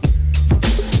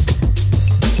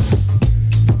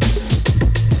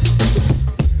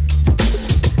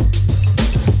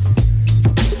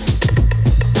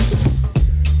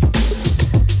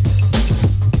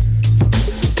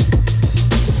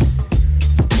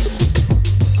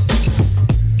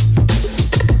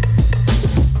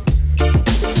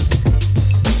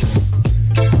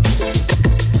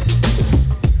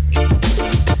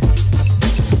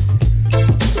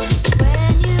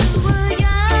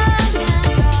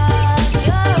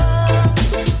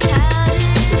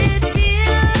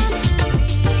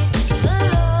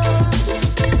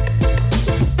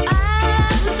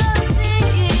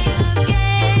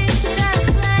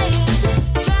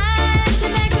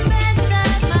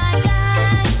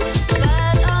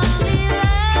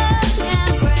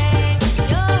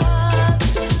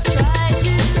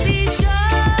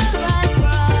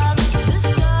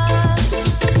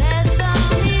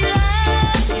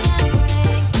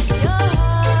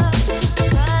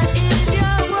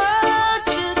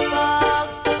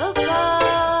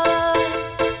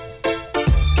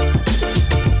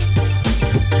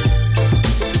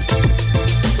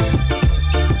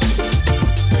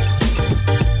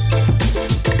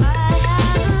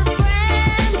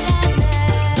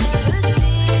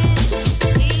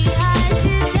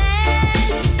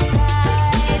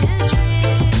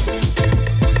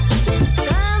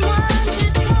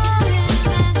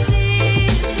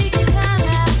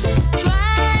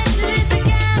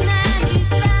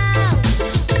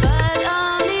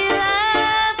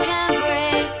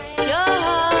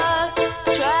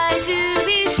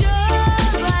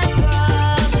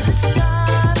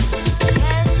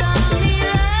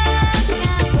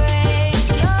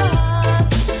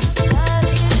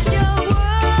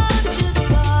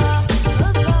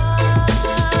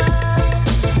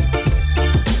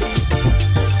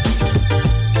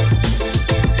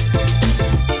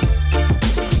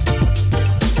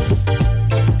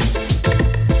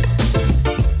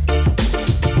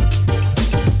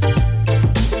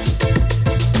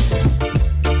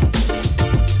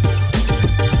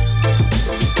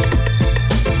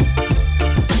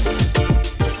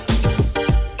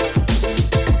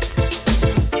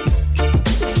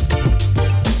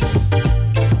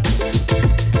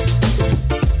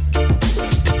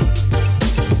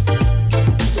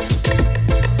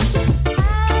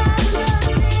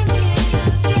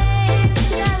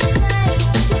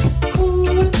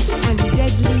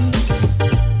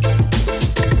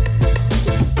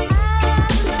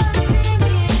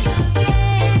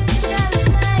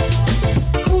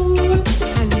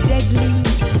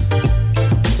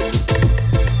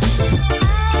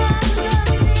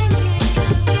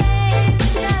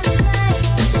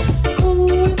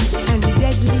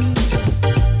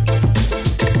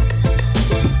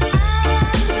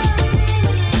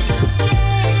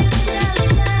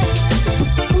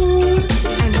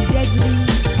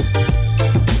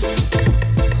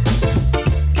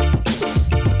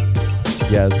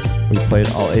 Yes, we played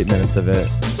all 8 minutes of it.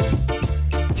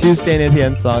 2 Saint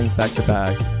Etienne songs back to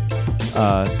back.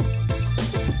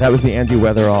 That was the Andy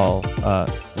Weatherall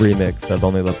remix of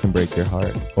Only Love Can Break Your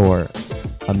Heart, or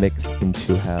a mix in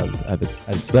 2 halves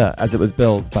as it was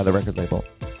billed by the record label.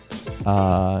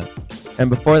 And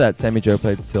before that, Sammy Joe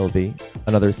played Sylvie,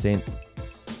 another Saint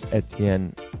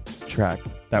Etienne track.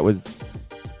 That was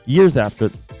years after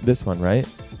this one, right?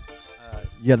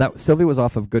 Yeah, that Sylvie was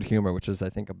off of Good Humor, which was I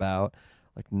think about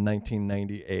like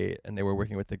 1998, and they were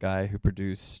working with the guy who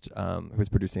produced, who was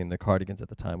producing the Cardigans at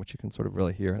the time, which you can sort of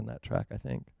really hear in that track, I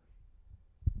think.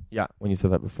 Yeah, when you said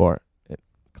that before, it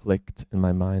clicked in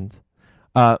my mind.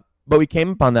 But we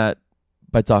came upon that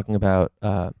by talking about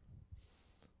the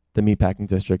Meatpacking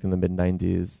District in the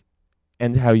mid-90s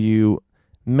and how you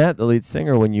met the lead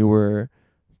singer when you were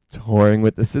touring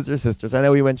with the Scissor Sisters. I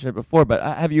know we mentioned it before, but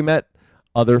have you met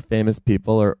other famous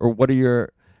people, or what are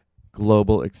your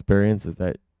global experiences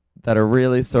that are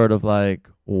really sort of like,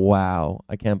 wow,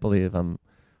 I can't believe I'm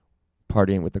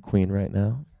partying with the Queen right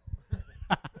now?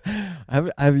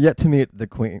 I've yet to meet the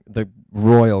Queen, the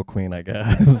royal Queen, I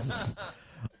guess.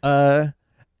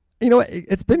 You know,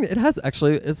 it's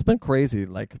been crazy.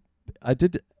 Like, I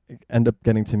did end up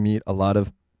getting to meet a lot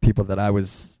of people that I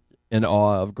was in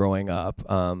awe of growing up.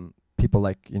 People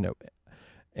like, you know,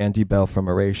 Andy Bell from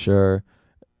Erasure,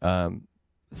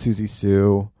 Susie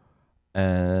Sue,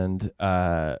 and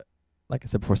like I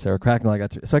said before, Sarah Cracknell.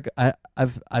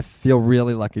 I feel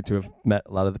really lucky to have met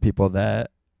a lot of the people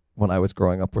that when I was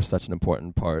growing up were such an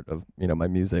important part of, you know, my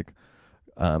music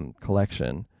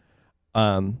collection.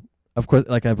 of course,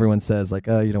 like everyone says, like,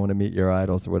 oh, you don't want to meet your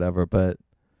idols or whatever, but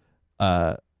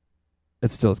it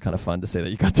still is kind of fun to say that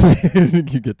you got to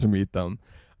you get to meet them.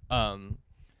 And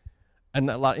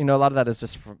a lot of that is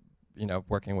just from,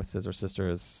 working with Scissor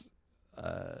Sisters.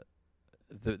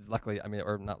 Luckily,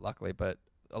 or not luckily, but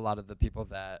a lot of the people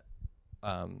that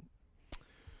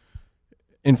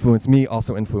influence me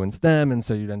also influence them, and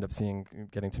so you'd end up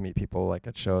getting to meet people like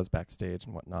at shows, backstage,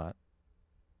 and whatnot.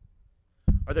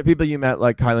 Are there people you met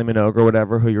like Kylie Minogue or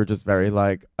whatever who you're just very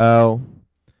like, oh,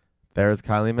 there's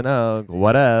Kylie Minogue,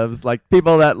 whatevs? Like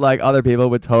people that like other people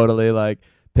would totally like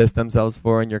piss themselves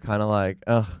for, and you're kind of like,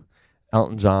 ugh,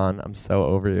 Elton John, I'm so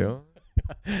over you.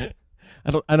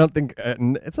 I don't think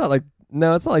it's not like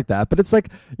that, but it's like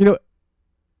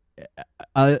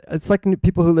it's like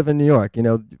people who live in New York.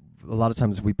 A lot of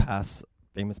times we pass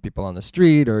famous people on the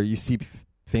street, or you see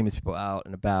famous people out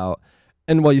and about,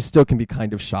 and while you still can be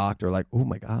kind of shocked or like, oh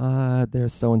my God,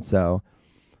 there's so and so.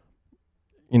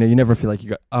 You never feel like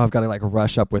I've got to like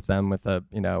rush up with them with a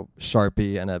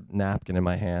Sharpie and a napkin in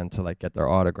my hand to like get their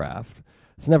autograph.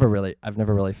 I've never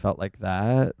really felt like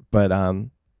that, but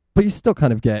you still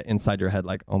kind of get inside your head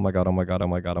like, oh my God, oh my God, oh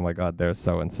my God, oh my God, there's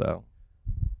so and so.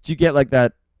 Do you get like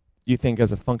that? You think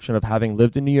as a function of having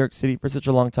lived in New York City for such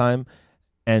a long time,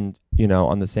 and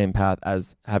on the same path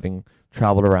as having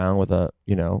traveled around with a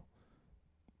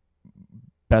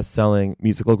best-selling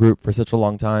musical group for such a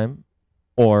long time,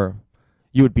 or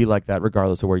you would be like that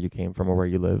regardless of where you came from or where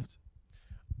you lived?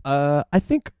 I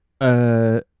think.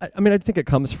 I think it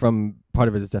comes from, part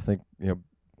of it is definitely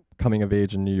coming of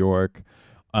age in New York.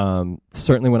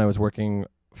 Certainly when I was working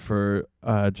for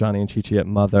Johnny and Chi-Chi at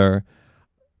Mother,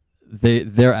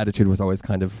 their attitude was always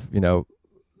kind of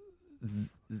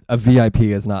a VIP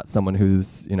is not someone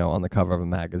who's on the cover of a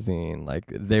magazine. Like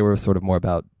they were sort of more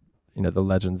about the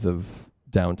legends of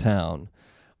downtown.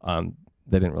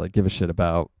 They didn't really give a shit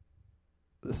about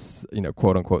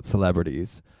quote unquote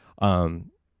celebrities.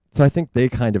 So I think they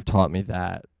kind of taught me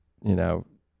that you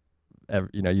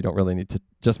don't really need to,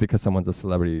 just because someone's a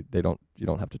celebrity, you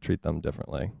don't have to treat them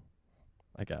differently,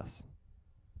 I guess.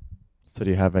 So do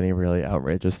you have any really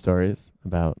outrageous stories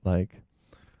about like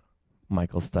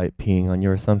Michael Stipe peeing on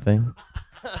you or something?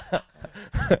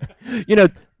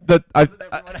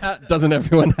 Doesn't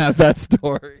everyone have that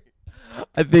story?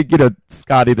 I think,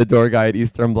 Scotty, the door guy at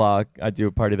Eastern Bloc, I do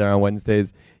a party there on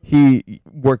Wednesdays. He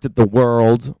worked at The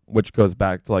World, which goes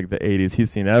back to like the 80s. He's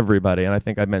seen everybody. And I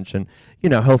think I mentioned,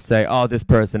 he'll say, oh, this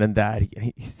person and that.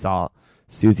 He saw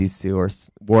Susie Sue or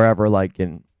wherever, like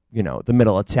in, the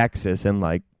middle of Texas in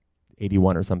like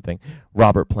 81 or something.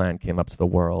 Robert Plant came up to The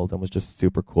World and was just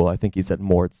super cool. I think he said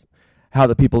more, it's how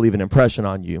the people leave an impression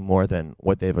on you more than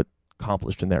what they've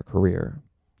accomplished in their career.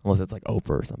 Unless it's like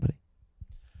Oprah or somebody.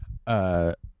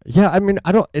 I guess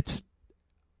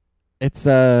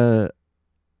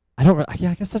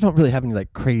I don't really have any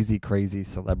like crazy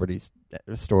celebrity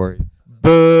stories.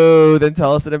 Boo! Then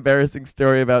tell us an embarrassing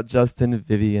story about Justin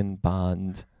Vivian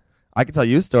Bond. I can tell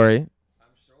you a story.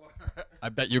 I'm sure. I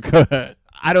bet you could.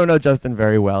 I don't know Justin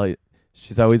very well.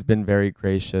 She's always been very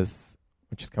gracious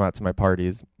when she's come out to my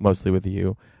parties, mostly with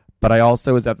you. But I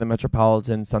also was at the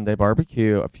Metropolitan Sunday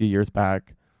Barbecue a few years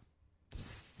back,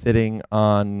 sitting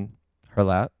on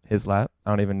his lap.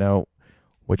 I don't even know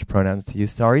which pronouns to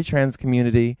use. Sorry, trans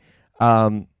community.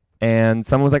 And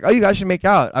someone was like, oh, you guys should make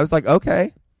out. I was like,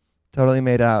 okay. Totally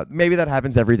made out. Maybe that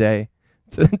happens every day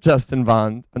to Justin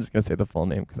Bond. I'm just going to say the full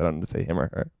name because I don't want to say him or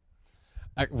her.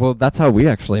 Well, that's how we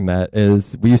actually met.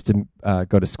 Is we used to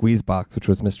go to Squeezebox, which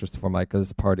was Mistress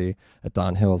Formica's party at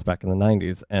Don Hills back in the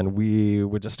 90s, and we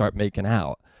would just start making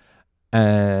out.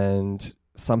 And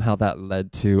somehow that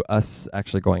led to us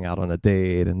actually going out on a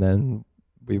date, and then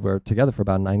we were together for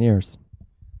about 9 years.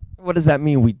 What does that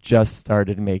mean? We just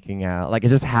started making out? Like it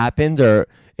just happened, or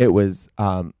it was,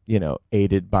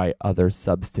 aided by other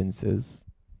substances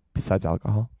besides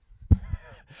alcohol?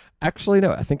 Actually,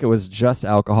 no. I think it was just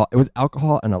alcohol. It was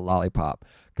alcohol and a lollipop,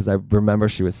 because I remember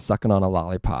she was sucking on a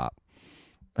lollipop,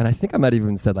 and I think I might have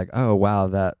even said like, "Oh wow,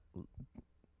 that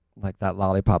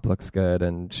lollipop looks good,"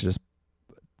 and she just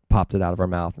popped it out of her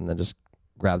mouth and then just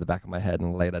grabbed the back of my head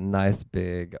and laid a nice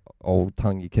big old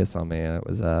tonguey kiss on me, and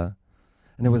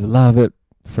it was love at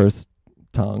first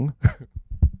tongue.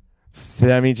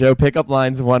 Sammy Joe pickup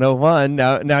lines 101.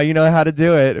 Now you know how to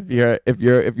do it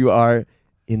if you are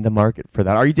in the market for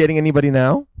that. Are you dating anybody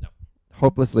now? No.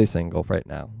 Hopelessly single right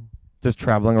now. Does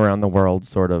traveling around the world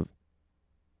sort of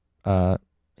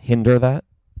hinder that?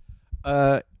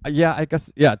 Yeah, I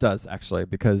guess it does actually,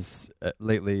 because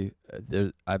lately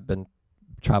I've been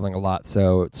traveling a lot,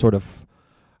 so it's sort of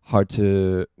hard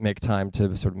to make time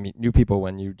to sort of meet new people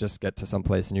when you just get to some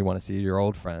place and you want to see your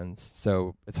old friends.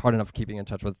 So it's hard enough keeping in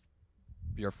touch with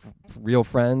your real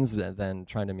friends and then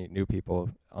trying to meet new people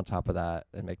on top of that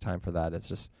and make time for that. It's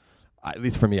just, at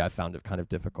least for me, I found it kind of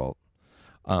difficult.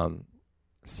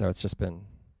 So it's just been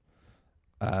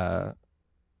the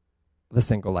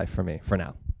single life for me for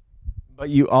now. But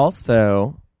you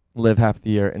also live half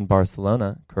the year in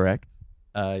Barcelona, correct?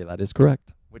 Yeah, that is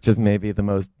correct. Which is maybe the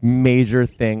most major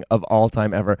thing of all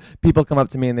time ever. People come up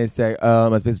to me and they say, oh, it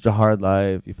must be such a hard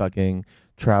life. You fucking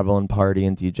travel and party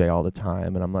and DJ all the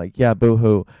time. And I'm like, yeah,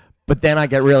 boo-hoo. But then I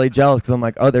get really jealous because I'm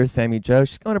like, oh, there's Sammy Jo.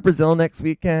 She's going to Brazil next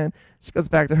weekend. She goes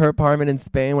back to her apartment in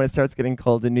Spain when it starts getting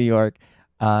cold in New York,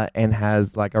 and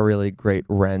has like a really great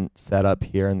rent set up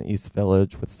here in the East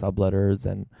Village with subletters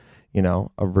and, you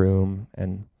know, a room.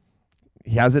 And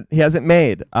he has it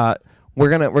made. We're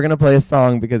gonna play a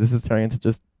song because this is turning into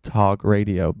just talk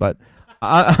radio. But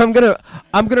I'm gonna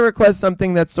request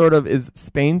something that sort of is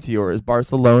Spain to you, or is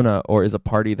Barcelona, or is a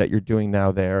party that you're doing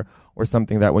now there, or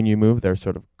something that when you moved there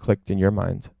sort of clicked in your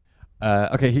mind.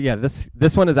 Okay, yeah.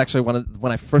 This one is actually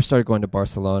when I first started going to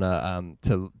Barcelona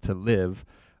to live.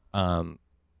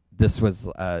 This was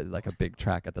like a big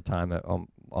track at the time that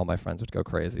all my friends would go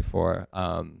crazy for.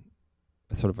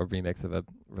 Sort of a remix of a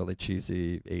really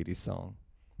cheesy 80s song.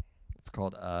 It's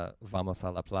called Vamos a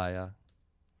la Playa.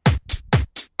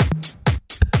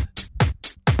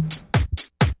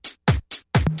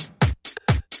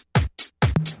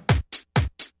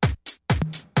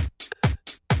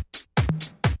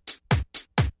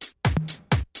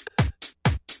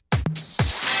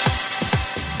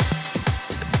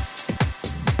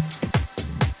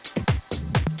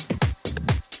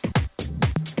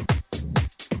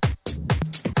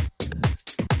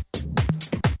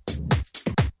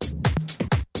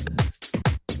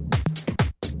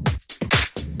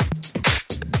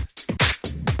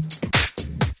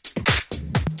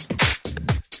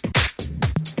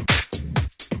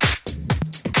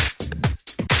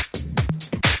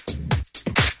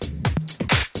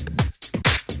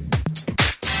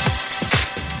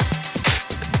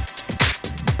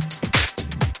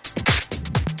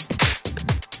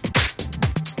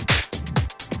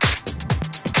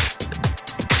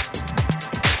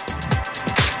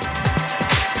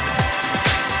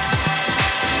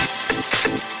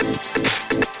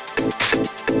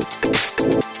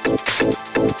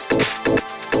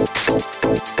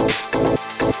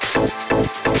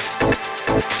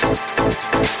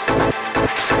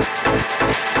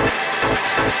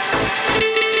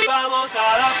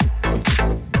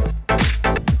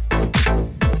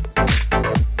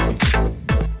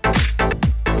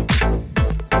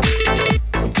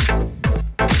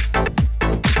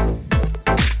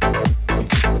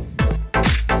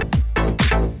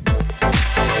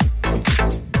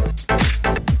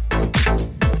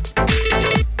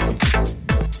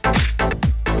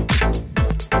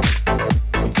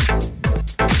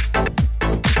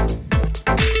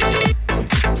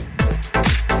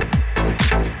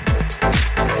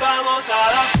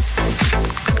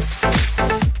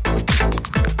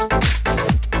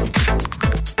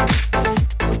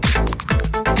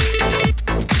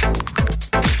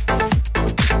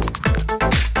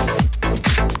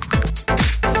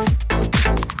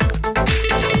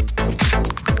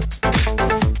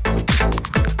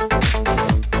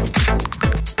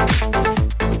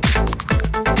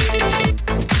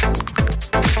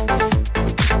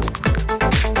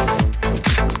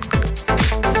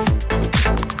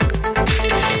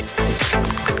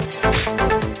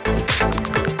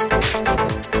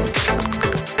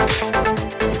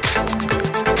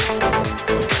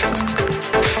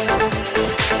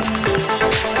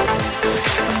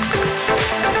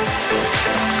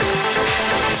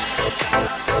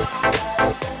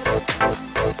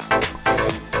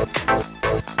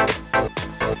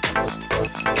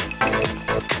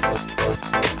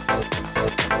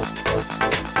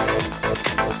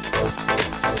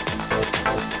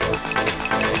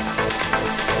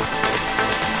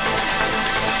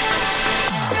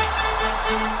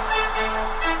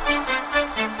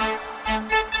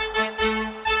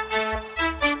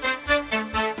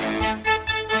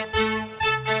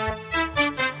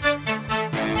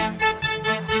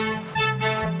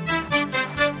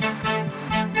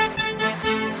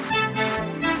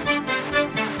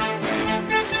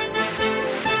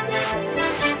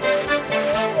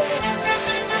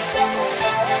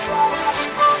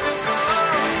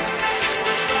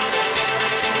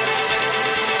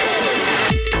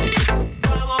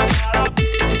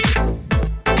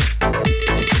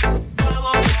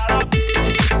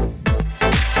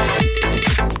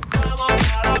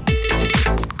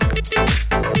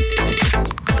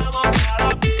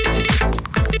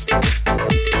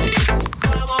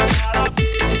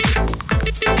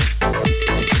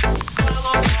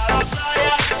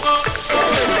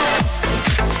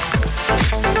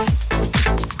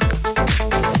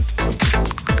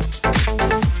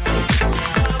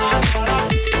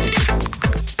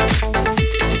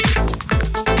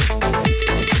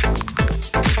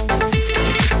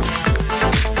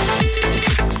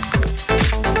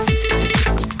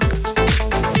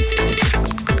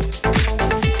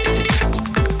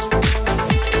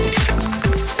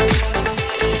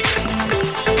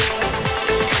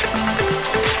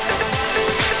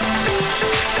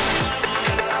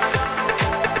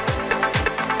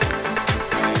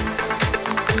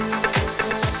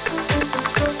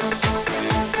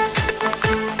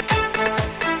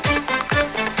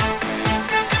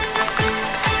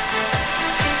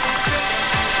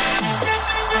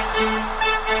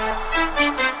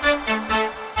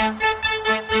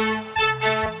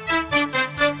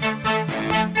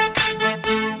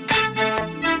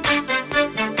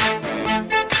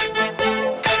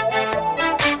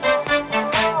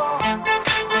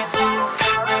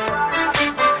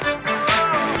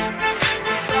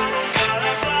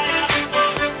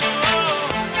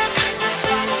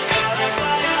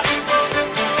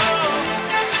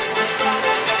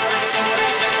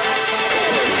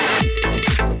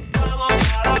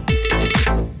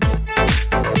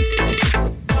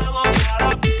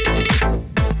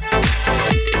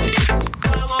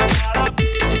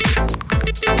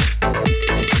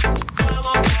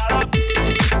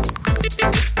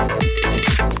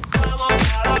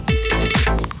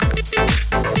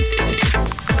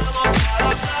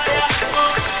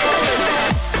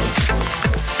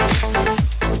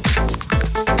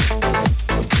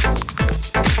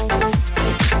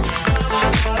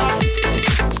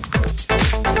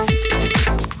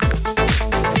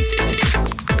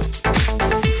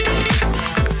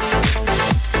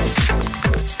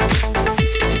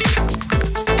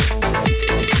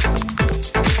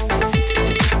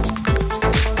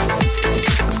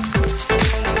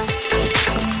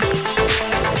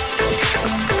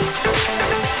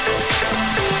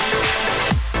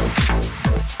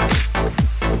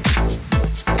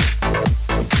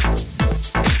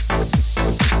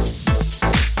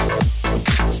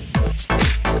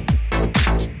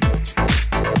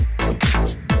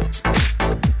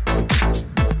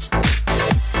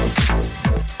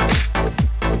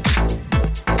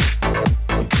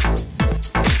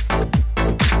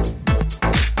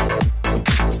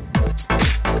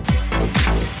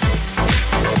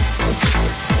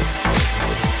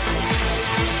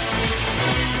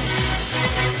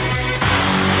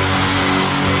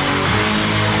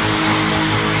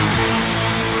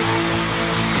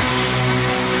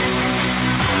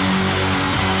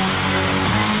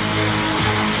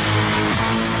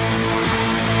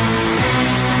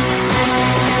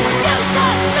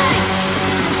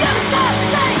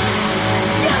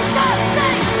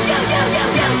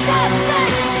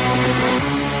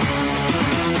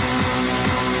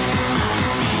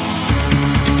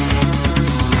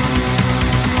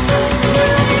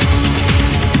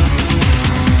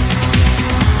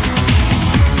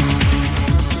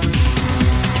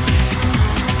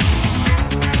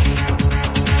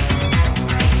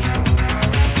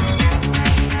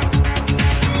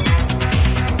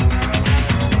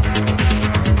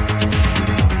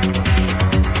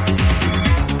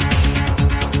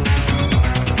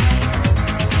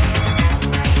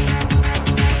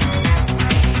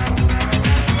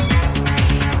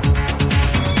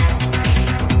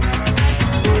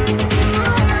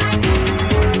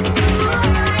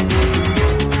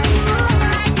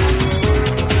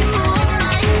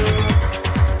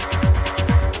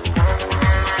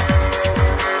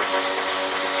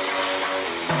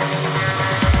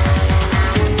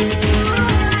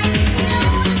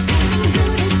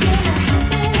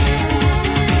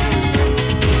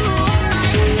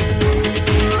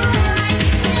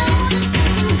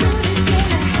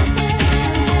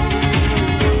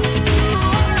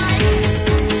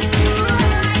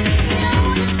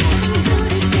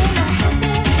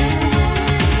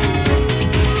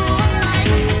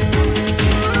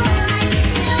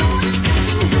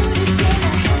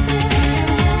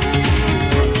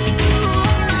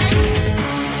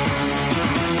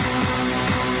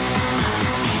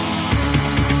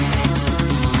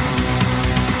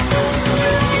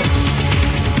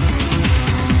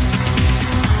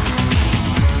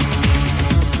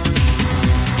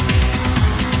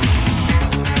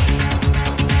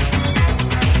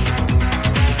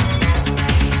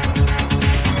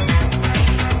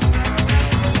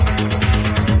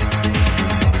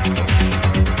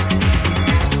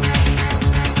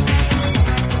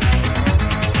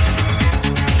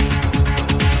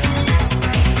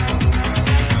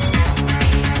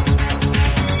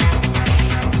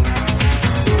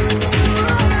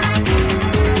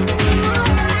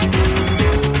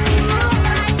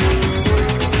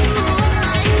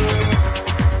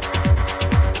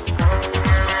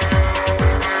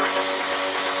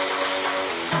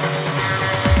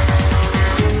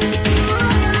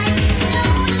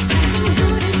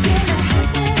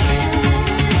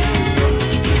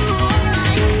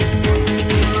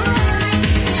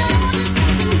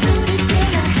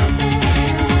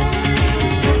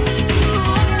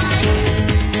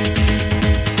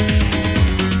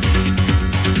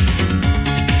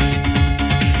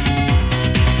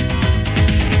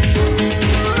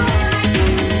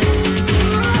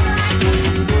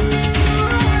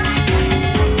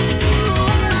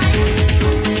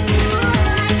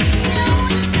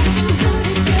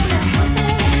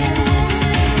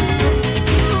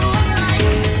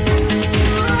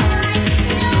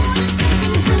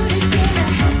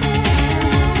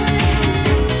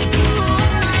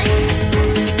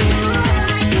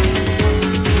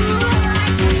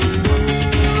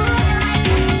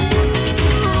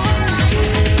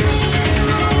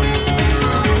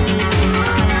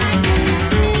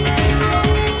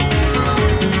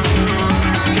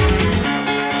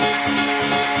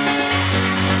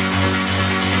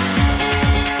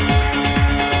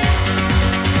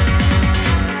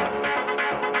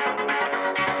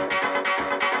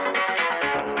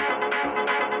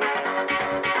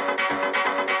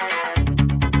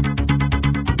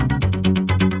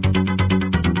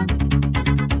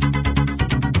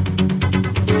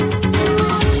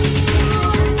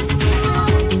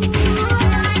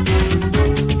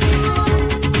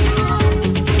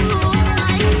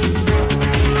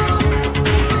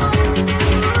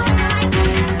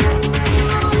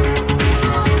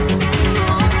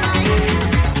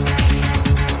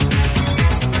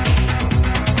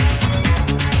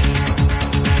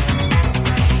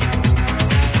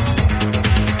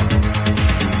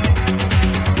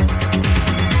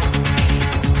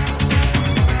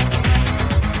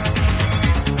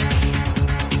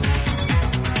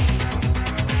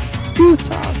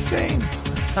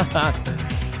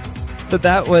 So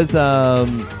that was, I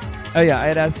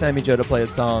had asked Sammy Joe to play a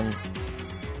song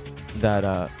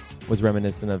that was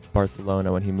reminiscent of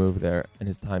Barcelona when he moved there and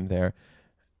his time there.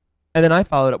 And then I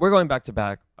followed up. We're going back to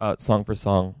back, song for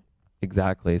song,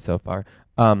 exactly so far.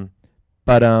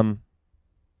 But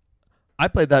I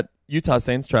played that Utah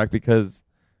Saints track because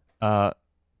I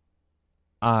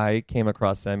came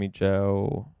across Sammy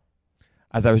Joe,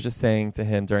 as I was just saying to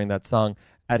him during that song,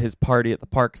 at his party at the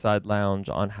Parkside Lounge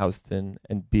on Houston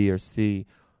and B or C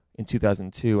in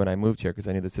 2002 when I moved here because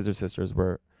I knew the Scissor Sisters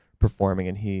were performing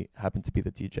and he happened to be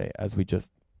the DJ, as we just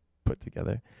put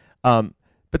together.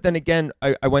 But then again,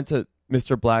 I went to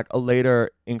Mr. Black, a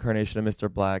later incarnation of Mr.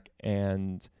 Black,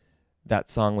 and that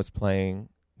song was playing.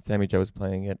 Sammy Joe was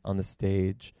playing it on the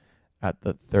stage at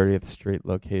the 30th Street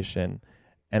location.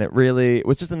 And it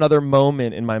was just another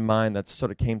moment in my mind that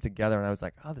sort of came together. And I was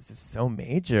like, oh, this is so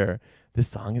major. This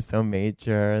song is so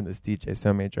major. And this DJ is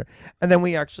so major. And then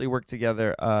we actually worked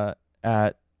together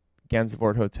at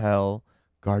Gansevoort Hotel,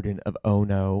 Garden of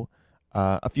Ono,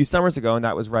 a few summers ago. And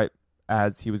that was right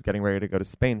as he was getting ready to go to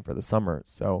Spain for the summer.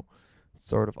 So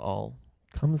sort of all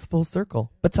comes full circle.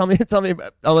 But tell me,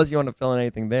 unless you want to fill in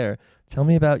anything there, tell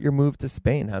me about your move to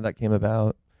Spain, how that came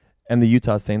about, and the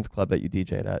Utah Saints Club that you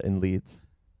DJ'd at in Leeds.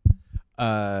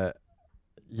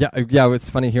 It's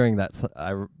funny hearing that. So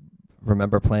I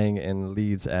remember playing in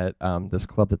Leeds at this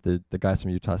club that the guys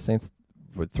from Utah Saints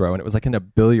would throw, and it was like in a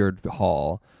billiard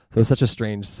hall. So it was such a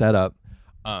strange setup.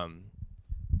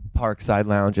 Parkside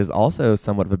Lounge is also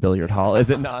somewhat of a billiard hall, is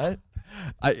it not?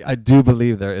 I do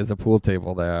believe there is a pool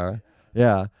table there.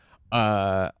 Yeah.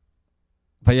 But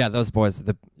yeah, those boys,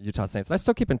 the Utah Saints. I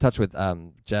still keep in touch with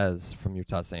Jez from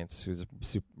Utah Saints, who's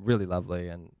really lovely.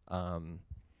 And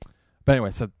but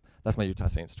anyway, so that's my Utah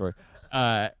Saints story.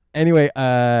 Anyway,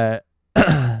 what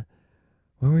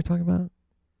were we talking about?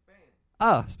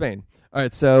 Spain. Spain. All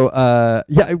right, so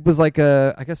it was like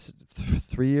I guess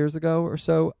 3 years ago or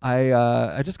so.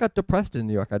 I just got depressed in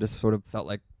New York. I just sort of felt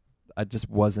like I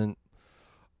wasn't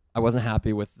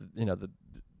happy with the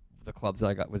clubs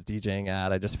that I was DJing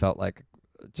at. I just felt like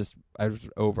I was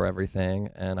over everything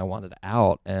and I wanted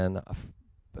out. And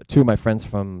two of my friends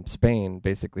from Spain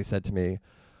basically said to me,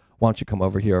 "Why don't you come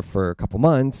over here for a couple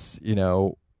months?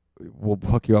 We'll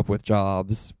hook you up with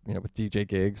jobs, with DJ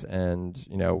gigs, and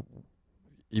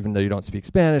even though you don't speak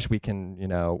Spanish, we can,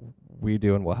 we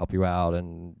do, and we'll help you out,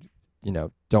 and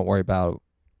don't worry about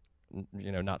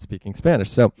not speaking Spanish."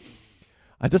 So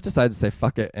I just decided to say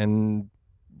fuck it and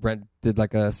rented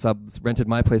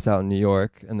my place out in New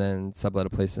York and then sublet a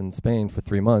place in Spain for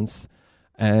 3 months,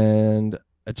 and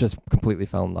I just completely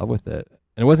fell in love with it.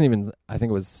 And it wasn't even, I think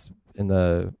it was in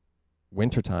the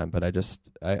winter time, but I don't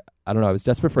know, I was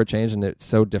desperate for a change, and it's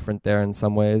so different there in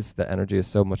some ways. The energy is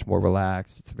so much more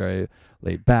relaxed. It's very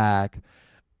laid back,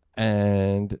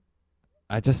 and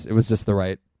it was just the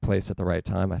right place at the right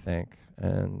time, I think.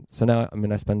 And so now,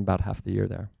 I spend about half the year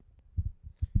there.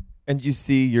 And you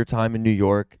see your time in New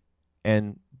York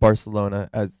and Barcelona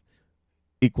as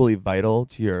equally vital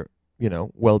to your,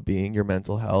 well-being, your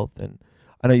mental health. And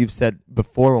I know you've said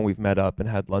before when we've met up and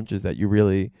had lunches that you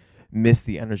really miss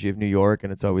the energy of New York,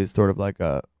 and it's always sort of like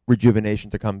a rejuvenation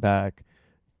to come back.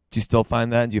 Do you still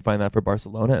find that? And do you find that for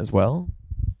Barcelona as well?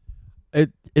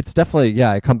 It's definitely,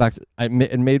 I come back.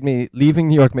 Leaving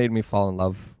New York made me fall in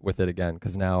love with it again,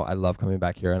 because now I love coming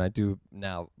back here, and I do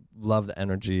now love the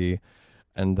energy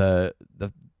and the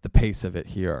pace of it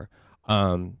here.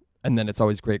 And then it's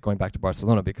always great going back to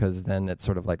Barcelona, because then it's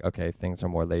sort of like, okay, things are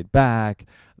more laid back.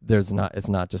 It's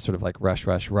not just sort of like rush,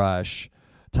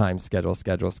 time,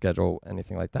 schedule,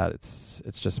 anything like that.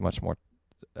 It's just much more,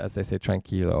 as they say,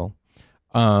 tranquilo.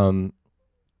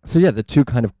 So yeah, the two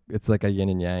kind of, it's like a yin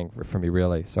and yang for me,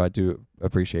 really. So I do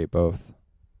appreciate both.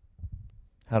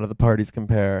 How do the parties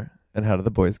compare, and how do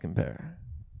the boys compare?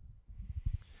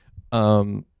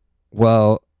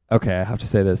 Well, okay, I have to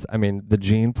say this. The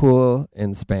gene pool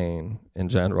in Spain in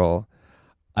general,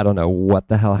 I don't know what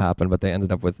the hell happened, but they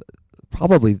ended up with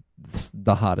probably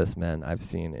the hottest men I've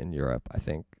seen in Europe. I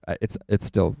think it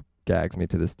still gags me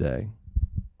to this day.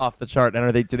 Off the chart.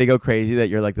 And do they go crazy that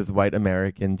you're like this white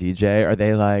American DJ? Are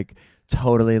they like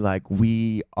totally like,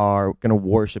 we are gonna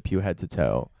worship you head to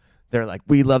toe? They're like,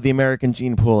 we love the American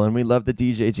gene pool and we love the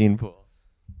DJ gene pool.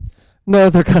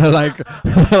 No, they're kind of like,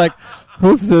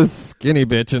 who's this skinny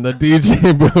bitch in the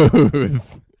DJ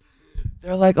booth?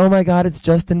 They're like, oh my God, it's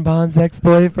Justin Bond's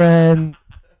ex-boyfriend.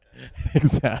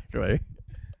 Exactly.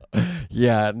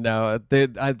 Yeah, no,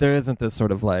 there isn't this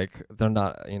sort of like, they're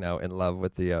not, in love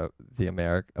with the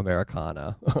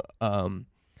Americana.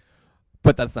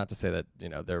 But that's not to say that,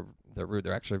 they're they're rude.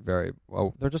 They're actually very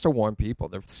well. They're just a warm people.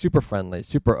 They're super friendly,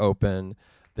 super open.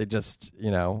 They just,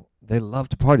 they love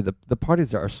to party. The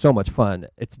parties are so much fun.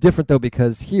 It's different though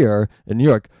because here in New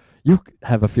York, you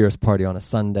have a fierce party on a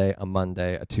Sunday, a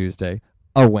Monday, a Tuesday,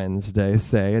 a Wednesday,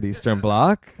 say at Eastern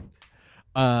Bloc,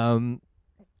 and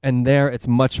there it's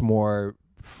much more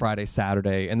Friday,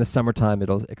 Saturday. In the summertime,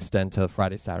 it'll extend to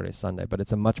Friday, Saturday, Sunday. But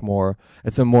it's a more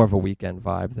of a weekend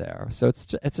vibe there. So it's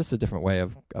just a different way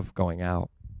of going out.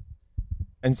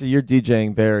 And so you're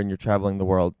DJing there and you're traveling the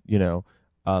world,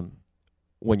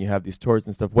 when you have these tours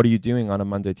and stuff. What are you doing on a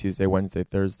Monday, Tuesday, Wednesday,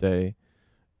 Thursday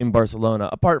in Barcelona?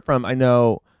 Apart from, I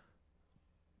know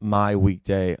my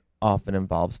weekday often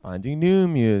involves finding new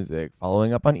music,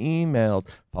 following up on emails,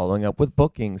 following up with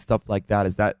bookings, stuff like that.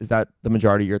 Is that the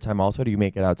majority of your time also? Do you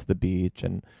make it out to the beach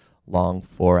and long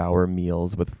 4-hour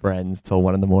meals with friends till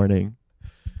 1 a.m?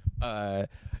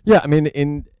 Yeah, I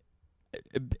mean,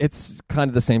 it's kind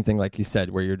of the same thing like you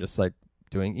said, where you're just like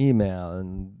doing email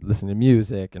and listening to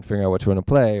music and figuring out what you want to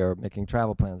play or making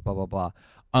travel plans, blah, blah, blah.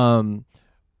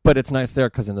 But it's nice there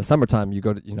because in the summertime you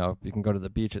can go to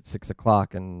the beach at 6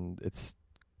 o'clock and it's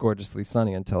gorgeously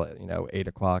sunny until 8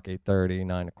 o'clock, 8:30,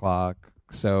 9 o'clock.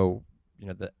 So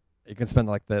you can spend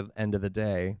like the end of the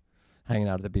day hanging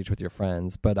out at the beach with your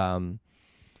friends. But a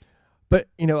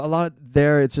lot of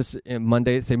there it's just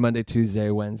Monday, Tuesday,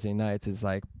 Wednesday nights is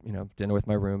like dinner with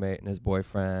my roommate and his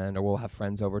boyfriend, or we'll have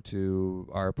friends over to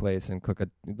our place and cook.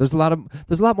 There's a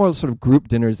lot more sort of group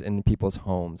dinners in people's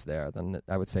homes there than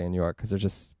I would say in New York because there's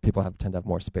just people tend to have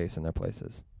more space in their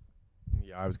places.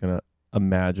 Yeah, I was gonna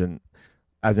imagine.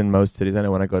 As in most cities, I know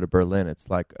when I go to Berlin,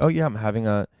 it's like, oh yeah, I'm having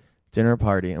a dinner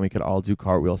party and we could all do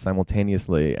cartwheels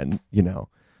simultaneously and,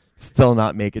 still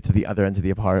not make it to the other end of the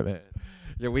apartment.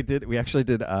 Yeah, we actually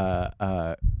did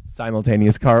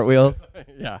simultaneous cartwheels.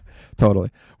 Yeah, totally.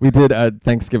 We did a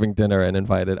Thanksgiving dinner and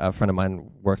invited a friend of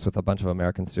mine works with a bunch of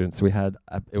American students. We had,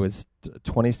 it was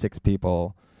 26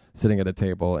 people sitting at a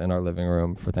table in our living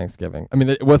room for Thanksgiving. I mean,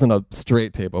 it wasn't a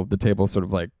straight table. The table sort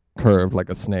of like curved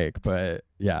like a snake, but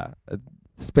yeah.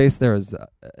 Space there is,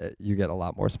 you get a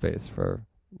lot more space for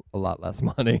a lot less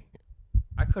money.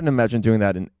 I couldn't imagine doing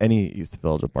that in any East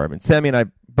Village apartment. Sammy and I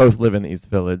both live in the East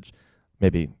Village,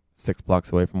 maybe 6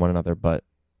 blocks away from one another, but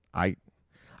I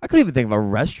couldn't even think of a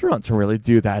restaurant to really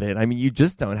do that in. I mean, you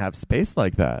just don't have space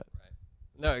like that. Right.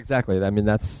 No, exactly. I mean,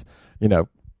 that's,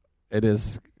 it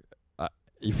is,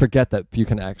 you forget that you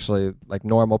can actually, like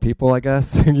normal people, I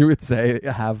guess, you would say,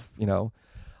 have,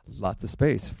 lots of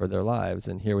space for their lives.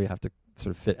 And here we have to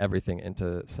sort of fit everything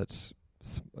into such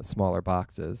smaller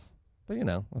boxes, but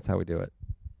that's how we do it.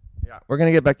 Yeah, we're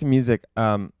gonna get back to music,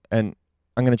 and I'm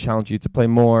gonna challenge you to play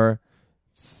more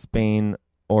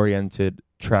Spain-oriented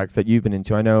tracks that you've been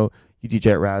into. I know you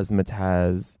DJ at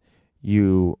Razzmatazz.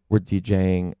 You were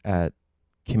DJing at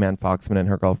Kim Ann Foxman and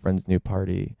her girlfriend's new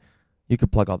party. You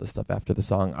could plug all this stuff after the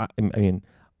song. I mean,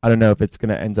 I don't know if it's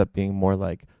gonna end up being more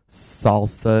like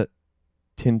salsa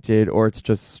tinted or it's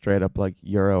just straight up like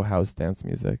Euro house dance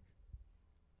music.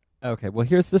 Okay, well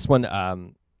here's this one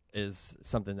is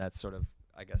something that's sort of,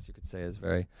 I guess you could say, is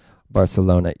very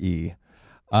Barcelona-y.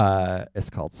 It's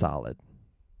called Solid.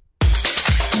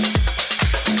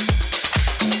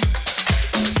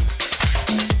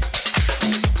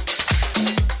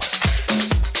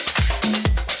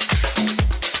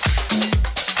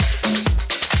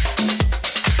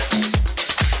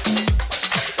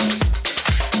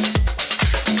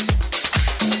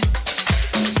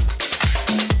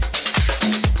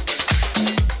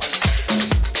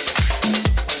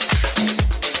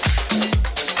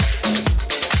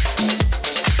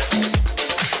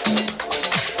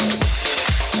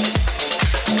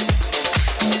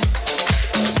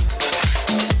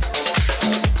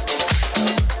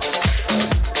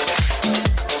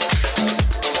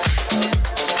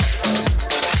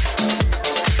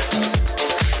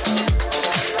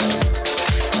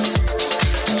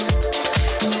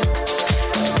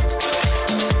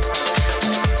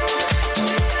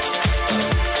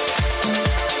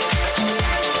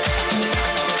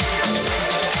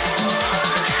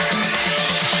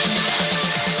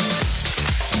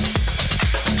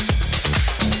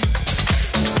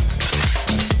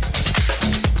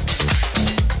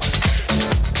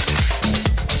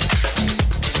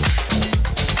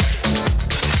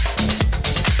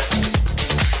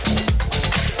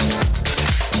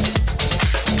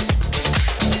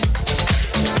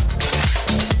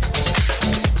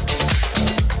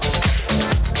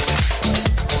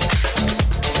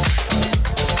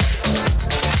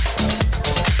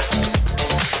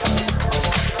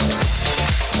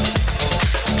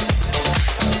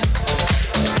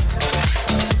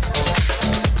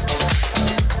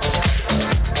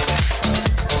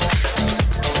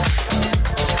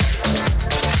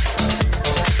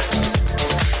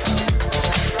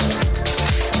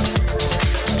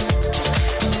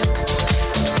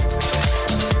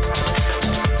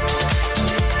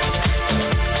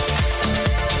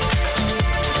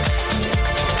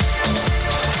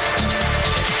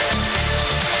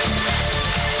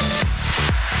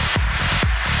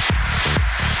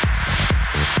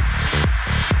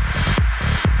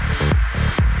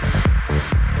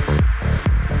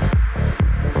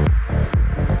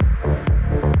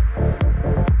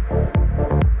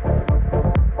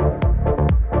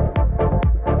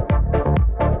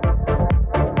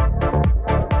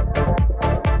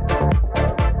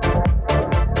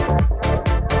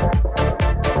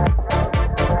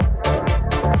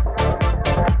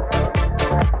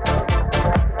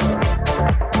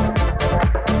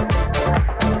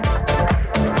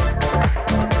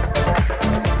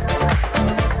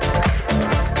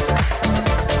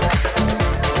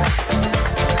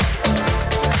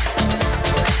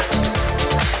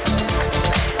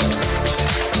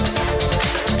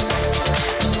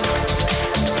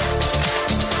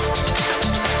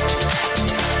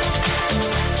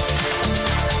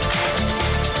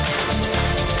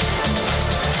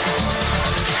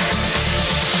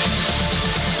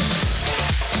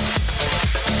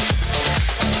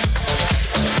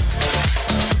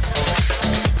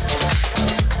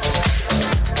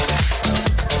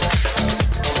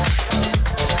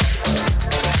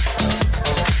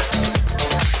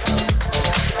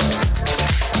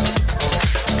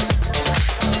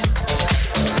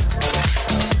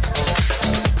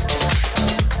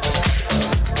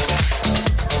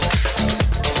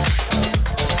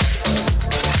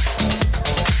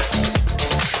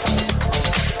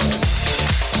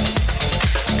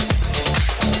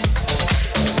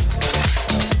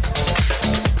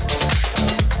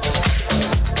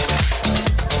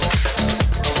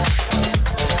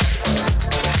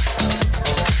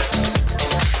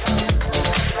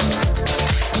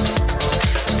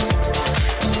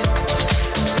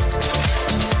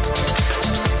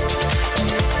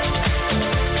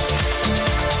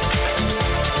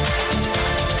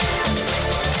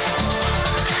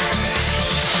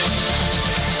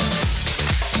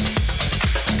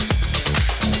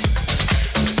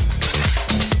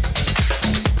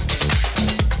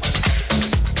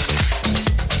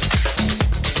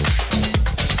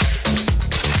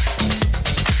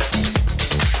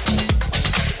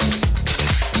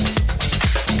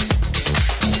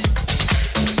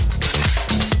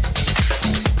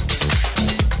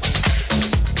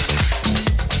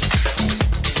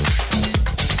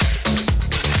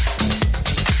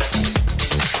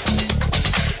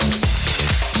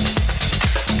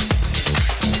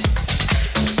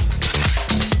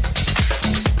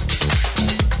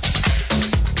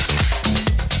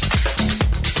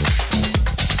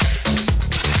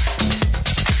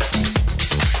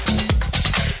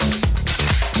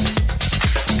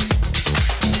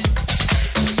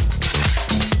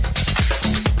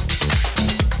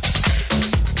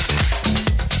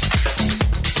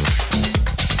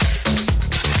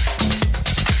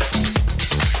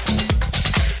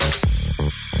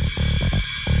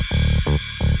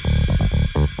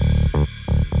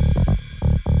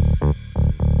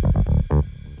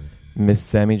 Miss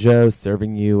Sammy Joe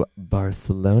serving you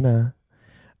Barcelona.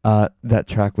 That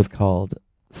track was called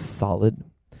Solid.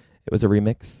 It was a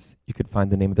remix. You could find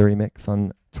the name of the remix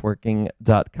on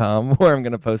twerking.com, where I'm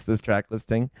going to post this track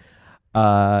listing.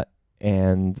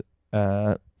 And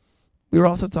we were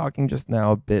also talking just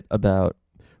now a bit about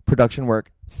production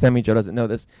work. Sammy Joe doesn't know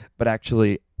this, but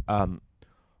actually one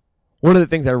of the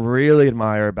things I really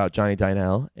admire about Johnny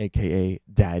Dynell, a.k.a.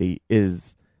 Daddy,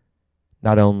 is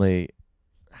not only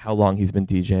how long he's been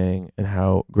DJing and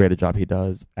how great a job he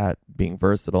does at being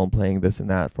versatile and playing this and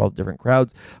that for all the different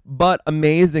crowds, but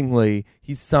amazingly,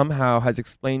 he somehow has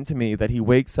explained to me that he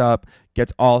wakes up,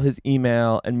 gets all his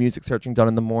email and music searching done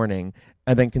in the morning,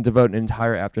 and then can devote an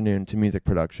entire afternoon to music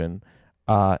production.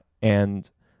 And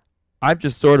I've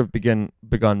just sort of begun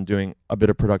doing a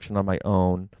bit of production on my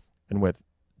own, and with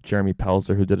Jeremy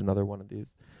Pelzer, who did another one of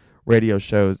these radio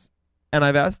shows. And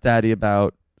I've asked Daddy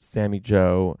about Sammy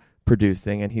Joe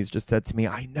producing, and he's just said to me,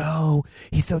 I know,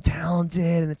 he's so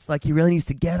talented, and it's like he really needs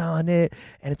to get on it,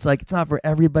 and it's like it's not for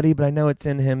everybody, but I know it's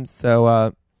in him.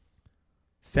 So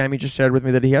Sammy just shared with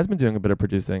me that he has been doing a bit of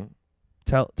producing.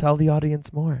 Tell the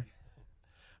audience more.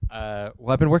 Well,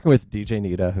 I've been working with DJ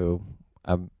Nita, who,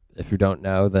 if you don't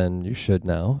know, then you should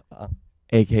know.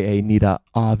 A.K.A. Nita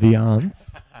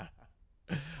Aviance.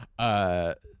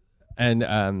 So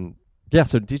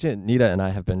DJ Nita and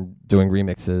I have been doing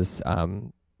remixes.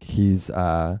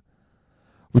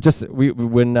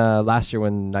 When last year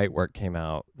when Nightwork came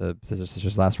out, the Scissor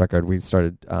Sisters' last record, we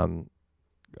started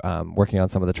working on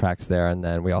some of the tracks there, and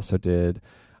then we also did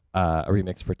a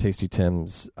remix for Tasty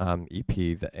Tim's EP,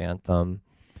 The Anthem,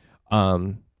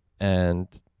 and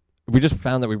we just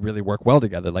found that we really work well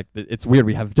together. Like, it's weird,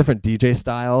 we have different DJ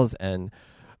styles and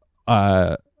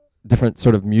different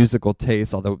sort of musical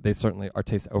tastes, although our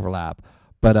tastes overlap.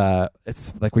 But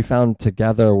it's like we found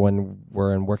together when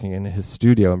we're working in his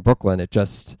studio in Brooklyn,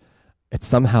 it's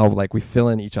somehow like we fill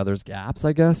in each other's gaps,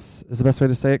 I guess, is the best way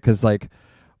to say it. Because, like,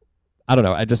 I don't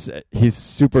know, he's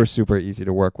super, super easy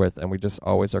to work with, and we just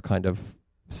always are kind of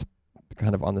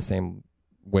on the same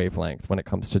wavelength when it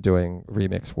comes to doing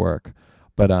remix work.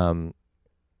 But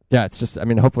yeah, it's just, I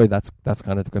mean, hopefully that's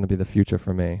kind of going to be the future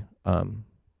for me.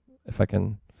 If I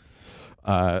can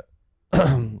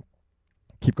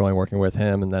keep going working with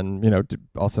him, and then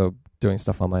also doing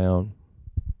stuff on my own.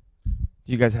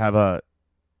 Do you guys have a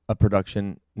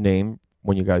production name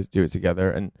when you guys do it together?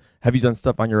 And have you done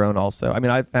stuff on your own also? I mean,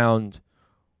 I've found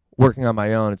working on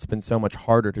my own, it's been so much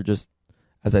harder to just,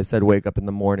 as I said, wake up in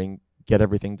the morning, get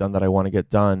everything done that I want to get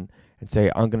done, and say,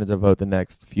 I'm going to devote the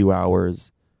next few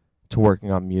hours to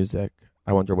working on music.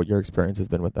 I wonder what your experience has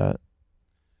been with that.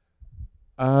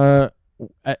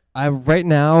 I right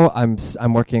now I'm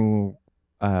working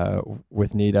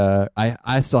with Nita.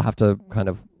 I still have to kind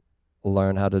of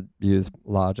learn how to use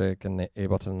Logic and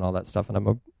Ableton and all that stuff, and I'm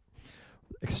a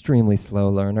extremely slow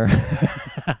learner.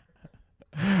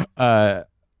 I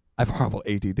have horrible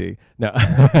ADD. No,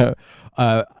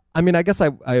 I mean, I guess I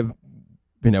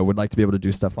would like to be able to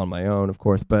do stuff on my own, of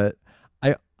course, but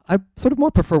I sort of more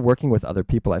prefer working with other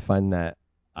people. I find that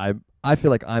I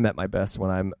feel like I'm at my best when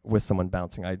I'm with someone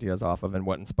bouncing ideas off of, and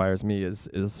what inspires me is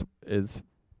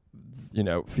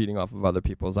feeding off of other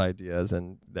people's ideas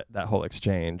and that whole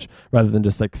exchange, rather than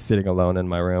just like sitting alone in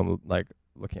my room, like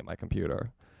looking at my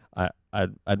computer.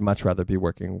 I'd much rather be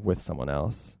working with someone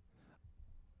else.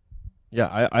 Yeah,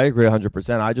 I agree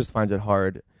 100%. I just find it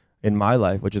hard in my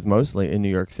life, which is mostly in New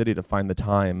York City, to find the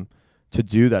time to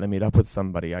do that and meet up with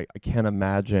somebody. I can't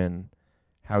imagine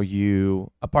how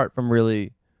you, apart from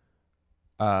really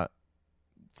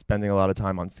spending a lot of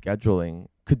time on scheduling,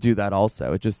 could do that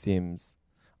also. It just seems,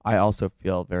 I also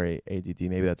feel very ADD.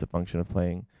 Maybe that's a function of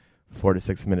playing 4 to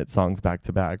 6 minute songs back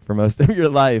to back for most of your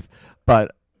life.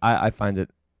 But I find it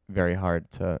very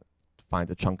hard to find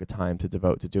a chunk of time to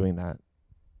devote to doing that.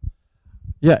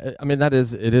 Yeah, I mean, it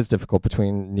is difficult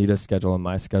between Nita's schedule and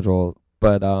my schedule,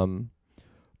 but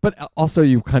also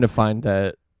you kind of find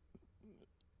that,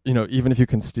 even if you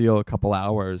can steal a couple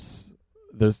hours,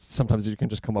 there's sometimes you can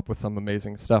just come up with some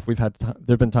amazing stuff.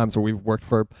 There've been times where we've worked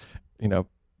for,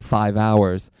 5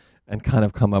 hours and kind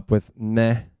of come up with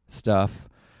meh stuff,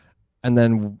 and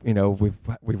then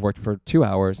we've worked for 2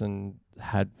 hours and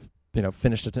had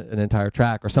finished an entire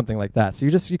track or something like that. So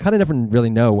you kind of never really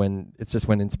know when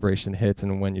inspiration hits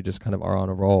and when you just kind of are on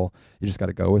a roll. You just got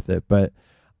to go with it. But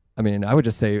I mean, I would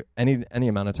just say any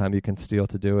amount of time you can steal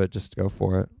to do it, just go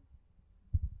for it.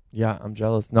 Yeah, I'm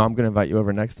jealous. No, I'm going to invite you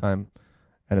over next time,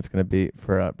 and it's going to be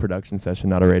for a production session,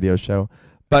 not a radio show.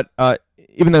 But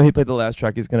even though he played the last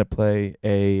track, he's going to play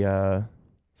a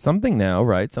something now,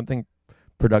 right? Something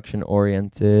production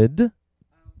oriented.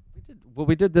 Well,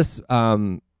 we did this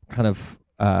kind of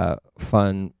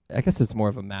fun. I guess it's more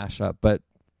of a mashup, but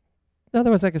no,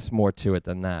 there was, I guess, more to it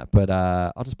than that. But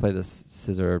I'll just play this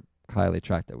Scissor Kylie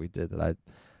track that we did that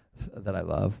I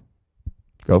love.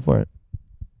 Go for it.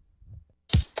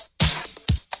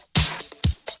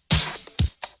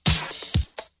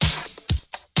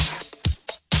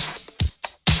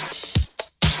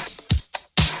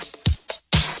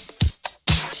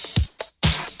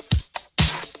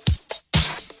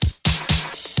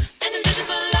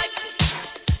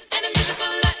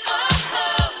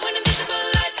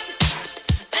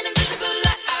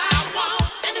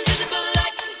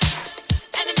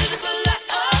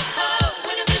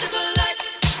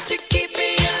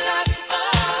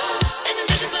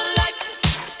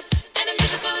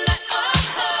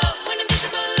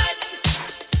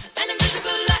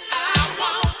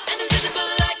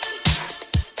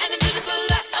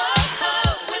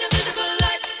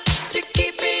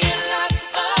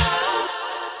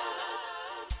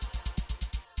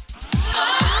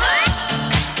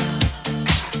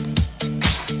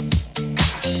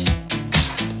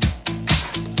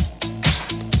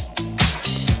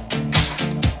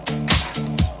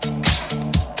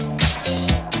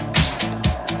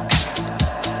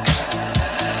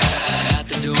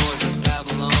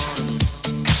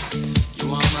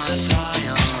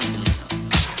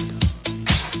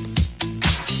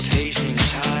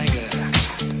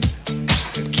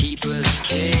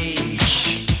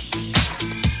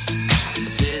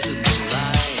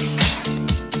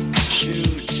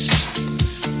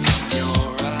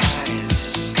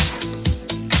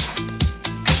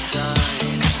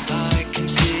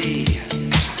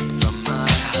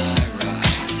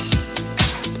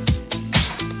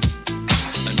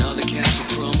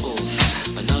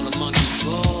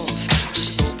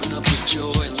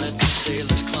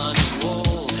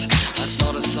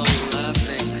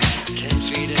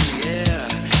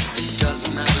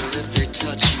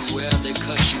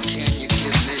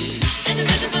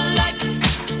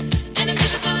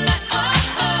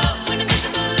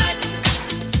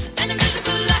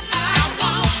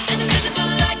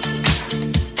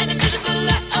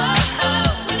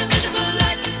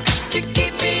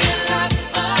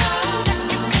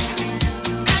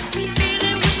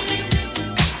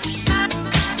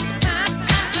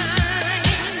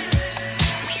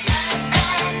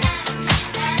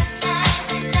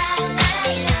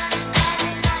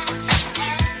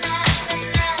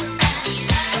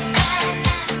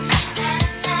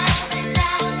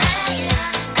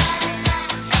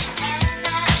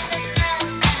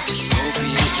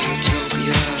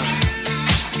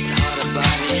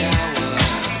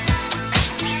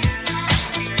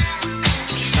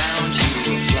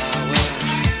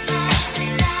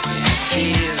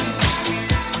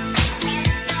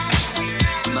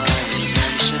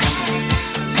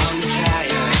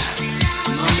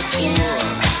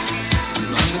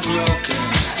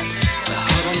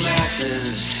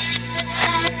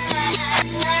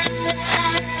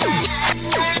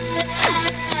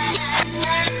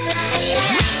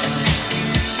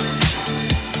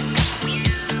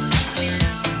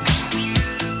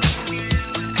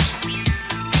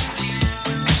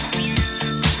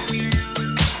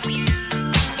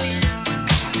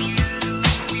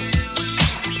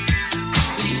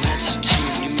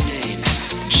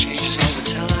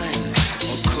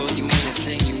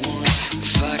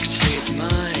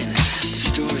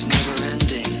 Story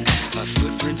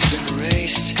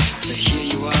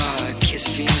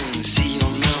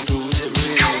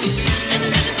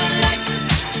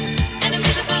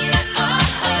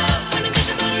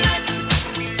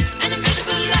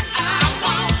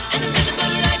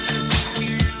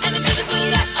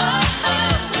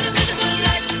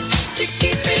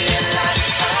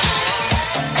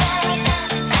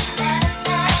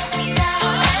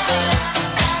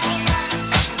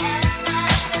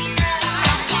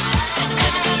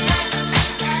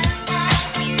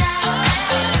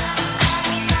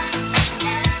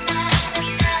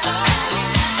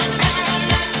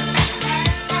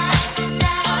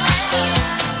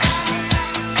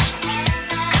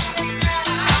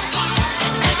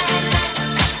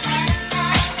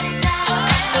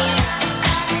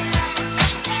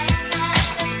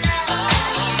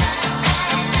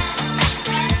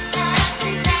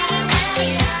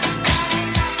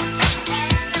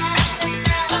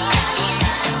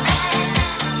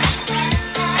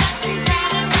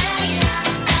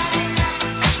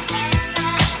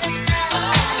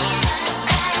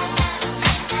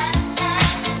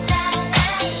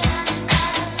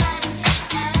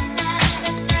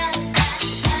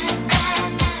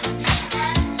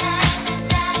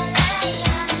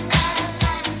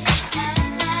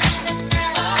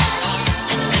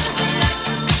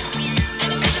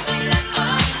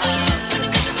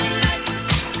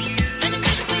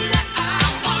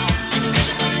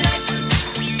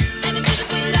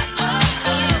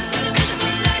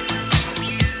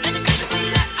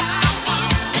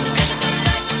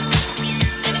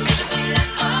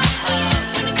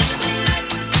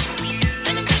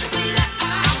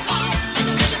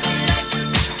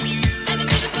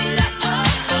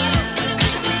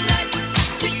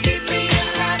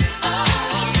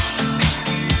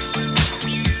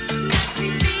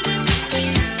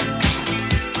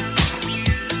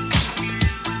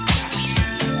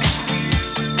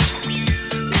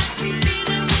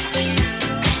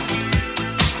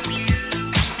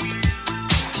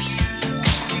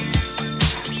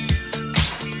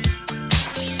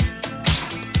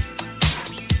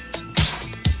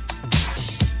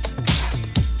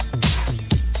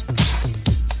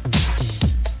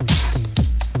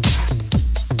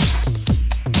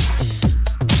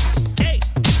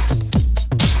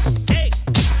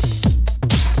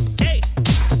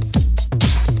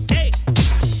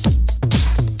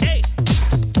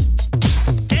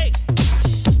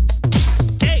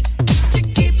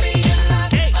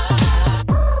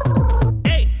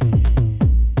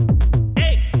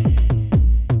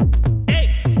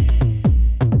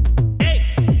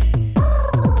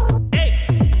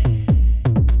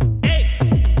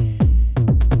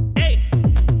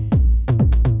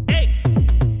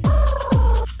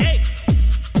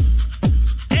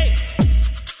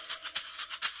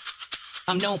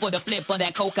I'm known for the flip of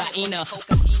that cocaine.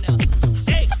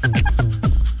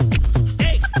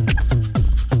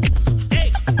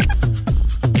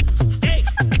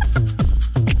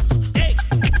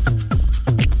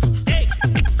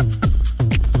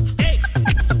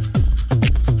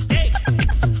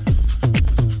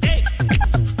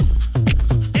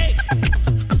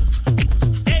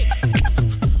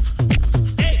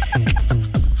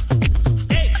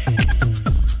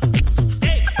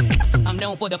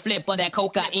 For the flip of that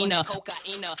cocaine.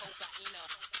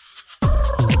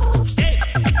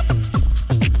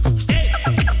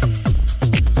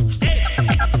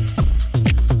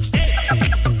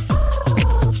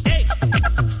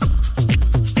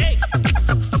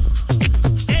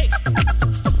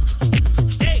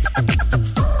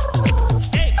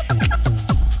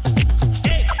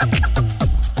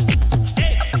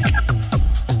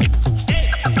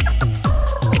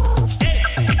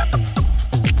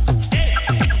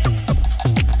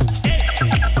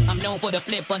 For the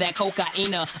flip of that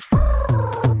cocaine.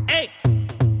 Hey.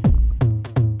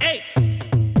 Hey. Hey.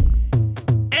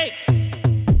 Hey. Hey.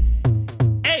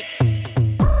 Hey.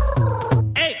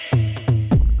 Hey.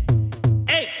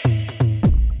 Hey. Hey.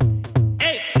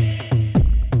 Hey.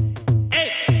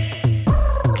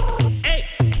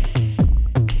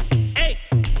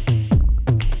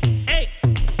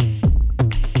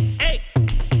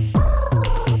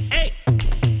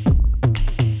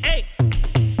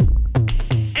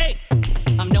 Hey.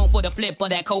 For the flip of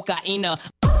that cocaine. Hey.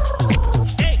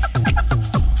 Hey.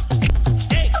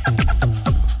 Hey. Hey.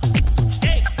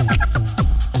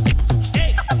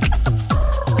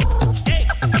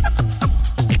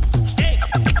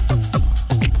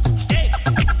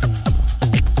 Hey.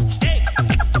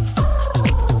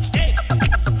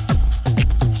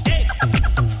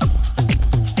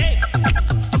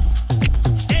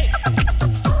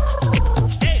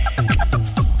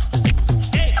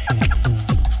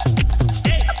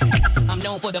 Hey.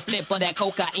 For the flip of that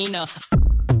cocaine. Hey.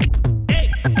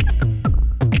 Hey.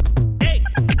 Hey.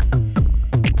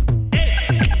 Hey.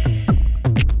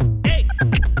 Hey.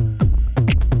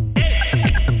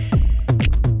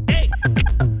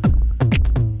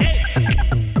 Hey.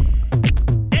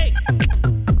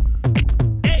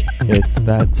 Hey. It's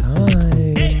that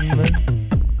time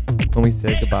when we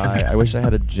say goodbye. I wish I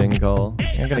had a jingle.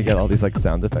 I'm gonna get all these like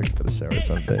sound effects for the show or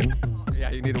something.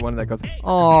 Yeah, you need one that goes,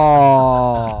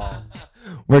 oh.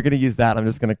 We're going to use that. I'm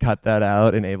just going to cut that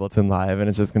out in Ableton Live, and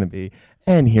it's just going to be,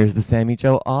 and here's the Sammy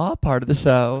Joe Aw part of the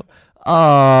show.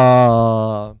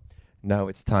 Aw. No,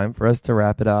 it's time for us to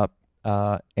wrap it up.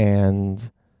 Yeah,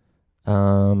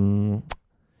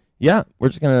 we're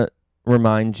just going to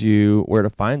remind you where to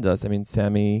find us. I mean,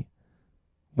 Sammy,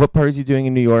 what part are you doing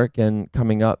in New York and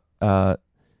coming up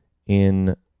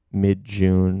in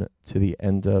mid-June to the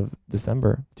end of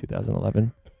December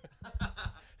 2011?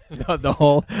 No, the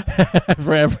whole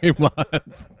for every month. All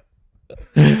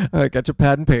right, get your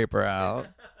pad and paper out.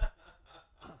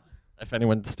 If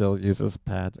anyone still uses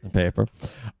pad and paper.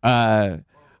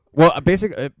 Well,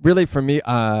 basically, really for me,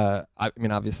 I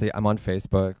mean, obviously, I'm on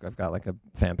Facebook. I've got like a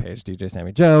fan page, DJ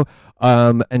Sammy Joe.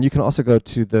 And you can also go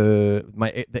to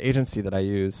the agency that I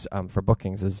use for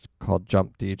bookings is called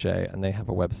Jump DJ, and they have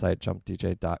a website,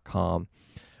 jumpdj.com.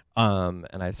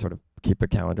 And I sort of keep a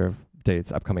calendar of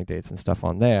dates, upcoming dates and stuff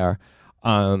on there.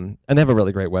 And they have a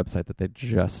really great website that they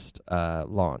just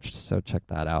launched, so check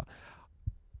that out.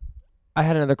 I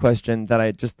had another question that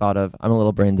I just thought of. I'm a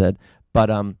little brain dead, but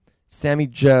Sammy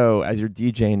Joe as your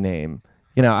DJ name.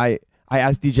 You know, I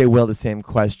asked DJ Will the same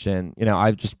question. You know,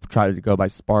 I've just tried to go by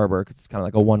Sparber because it's kind of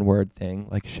like a one-word thing,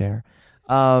 like share.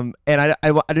 And I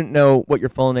didn't know what your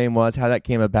full name was, how that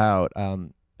came about,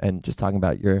 and just talking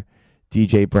about your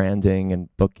DJ branding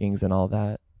and bookings and all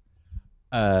that.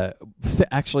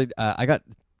 Actually, I got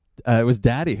it was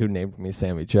Daddy who named me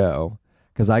Sammy Joe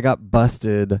because I got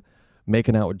busted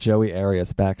making out with Joey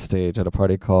Arias backstage at a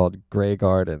party called Grey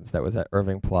Gardens that was at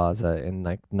Irving Plaza in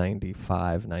like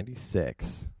 95,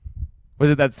 96. Was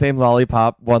it that same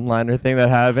lollipop one-liner thing that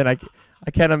happened? I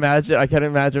can't imagine. I can't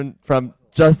imagine from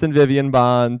Justin Vivian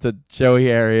Bond to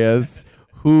Joey Arias.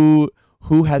 Who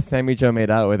has Sammy Joe made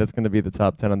out with? That's going to be the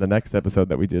top 10 on the next episode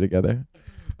that we do together.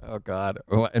 Oh, God.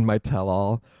 In my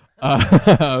tell-all.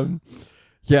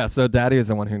 Yeah, so Daddy is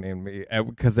the one who named me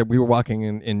because we were walking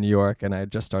in New York, and I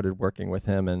had just started working with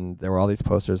him, and there were all these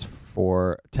posters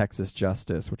for Texas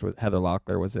Justice, which was Heather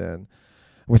Locklear was in.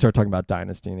 We started talking about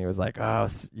Dynasty, and he was like,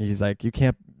 he's like, you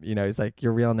can't, you know, he's like,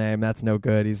 your real name, that's no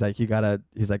good. He's like, you gotta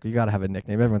have a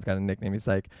nickname. Everyone's got a nickname. He's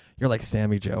like, you're like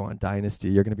Sammy Joe on Dynasty.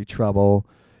 You're going to be trouble.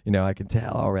 You know, I can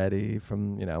tell already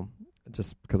from, you know,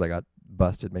 just because I got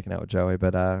busted making out with Joey.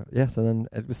 But yeah, so then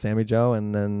it was Sammy Joe,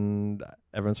 and then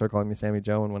everyone started calling me Sammy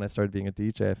Joe. And when I started being a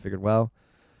DJ, I figured, well,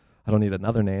 I don't need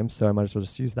another name, so I might as well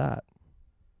just use that.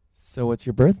 So what's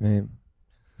your birth name?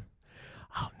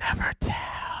 I'll never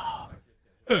tell.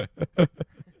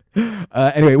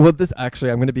 Anyway, well, this actually,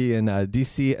 I'm going to be in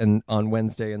D.C. and on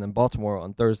Wednesday, and then Baltimore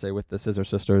on Thursday with the Scissor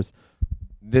Sisters.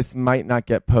 This might not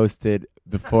get posted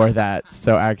before that,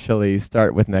 so actually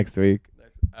start with next week.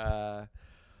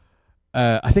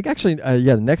 I think actually,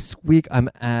 next week I'm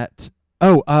at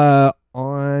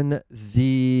on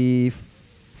the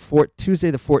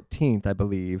Tuesday the 14th, I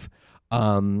believe.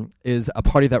 Is a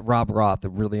party that Rob Roth, a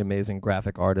really amazing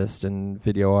graphic artist and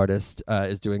video artist,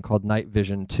 is doing called Night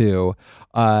Vision 2.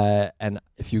 And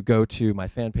if you go to my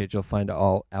fan page, you'll find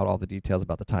out all the details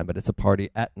about the time. But it's a party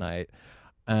at night,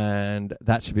 and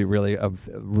that should be really a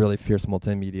really fierce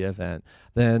multimedia event.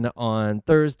 Then on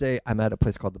Thursday, I'm at a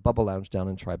place called the Bubble Lounge down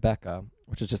in Tribeca,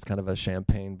 which is just kind of a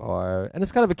champagne bar. And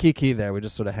it's kind of a kiki there. We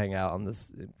just sort of hang out on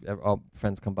this. All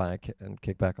friends come by and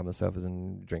kick back on the sofas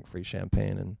and drink free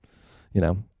champagne and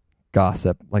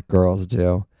gossip like girls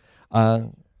do.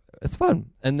 It's fun.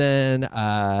 And then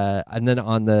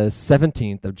on the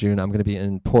 17th of June, I'm going to be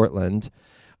in Portland.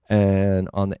 And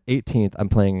on the 18th, I'm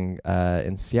playing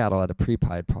in Seattle at a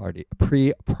pre-Pride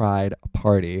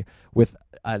party with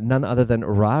none other than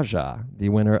Raja, the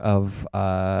winner of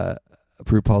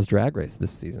RuPaul's Drag Race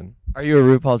this season. Are you a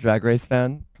RuPaul's Drag Race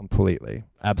fan? Completely.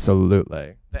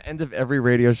 Absolutely. The end of every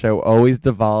radio show always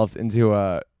devolves into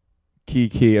a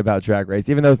key about Drag Race,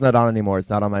 even though it's not on anymore. It's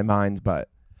not on my mind, but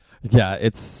yeah,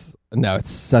 it's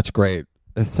such great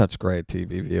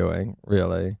TV viewing,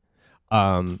 really.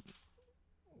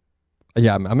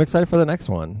 Yeah, I'm excited for the next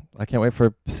one. I can't wait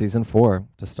for season 4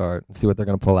 to start and see what they're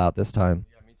going to pull out this time.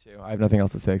 Yeah, me too. I have nothing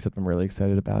else to say except I'm really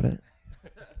excited about it.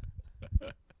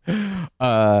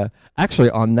 Actually,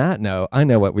 on that note, I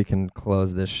know what we can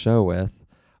close this show with.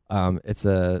 It's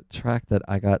a track that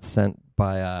I got sent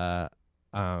by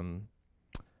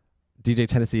DJ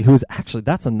Tennessee, who's actually,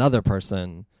 that's another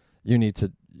person you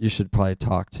should probably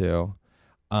talk to,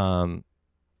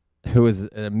 who is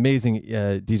an amazing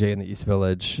DJ in the East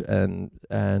Village and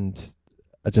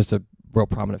just a real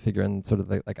prominent figure in sort of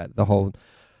the whole,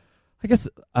 I guess,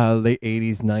 late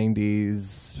 80s,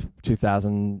 90s,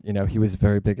 2000. He was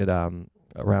very big at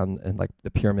around in like the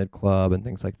Pyramid Club and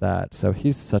things like that. So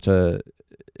he's a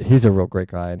real great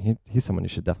guy, and he's someone you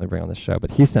should definitely bring on the show. But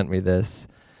he sent me this,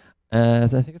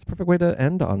 as I think it's a perfect way to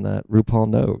end on that RuPaul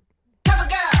note.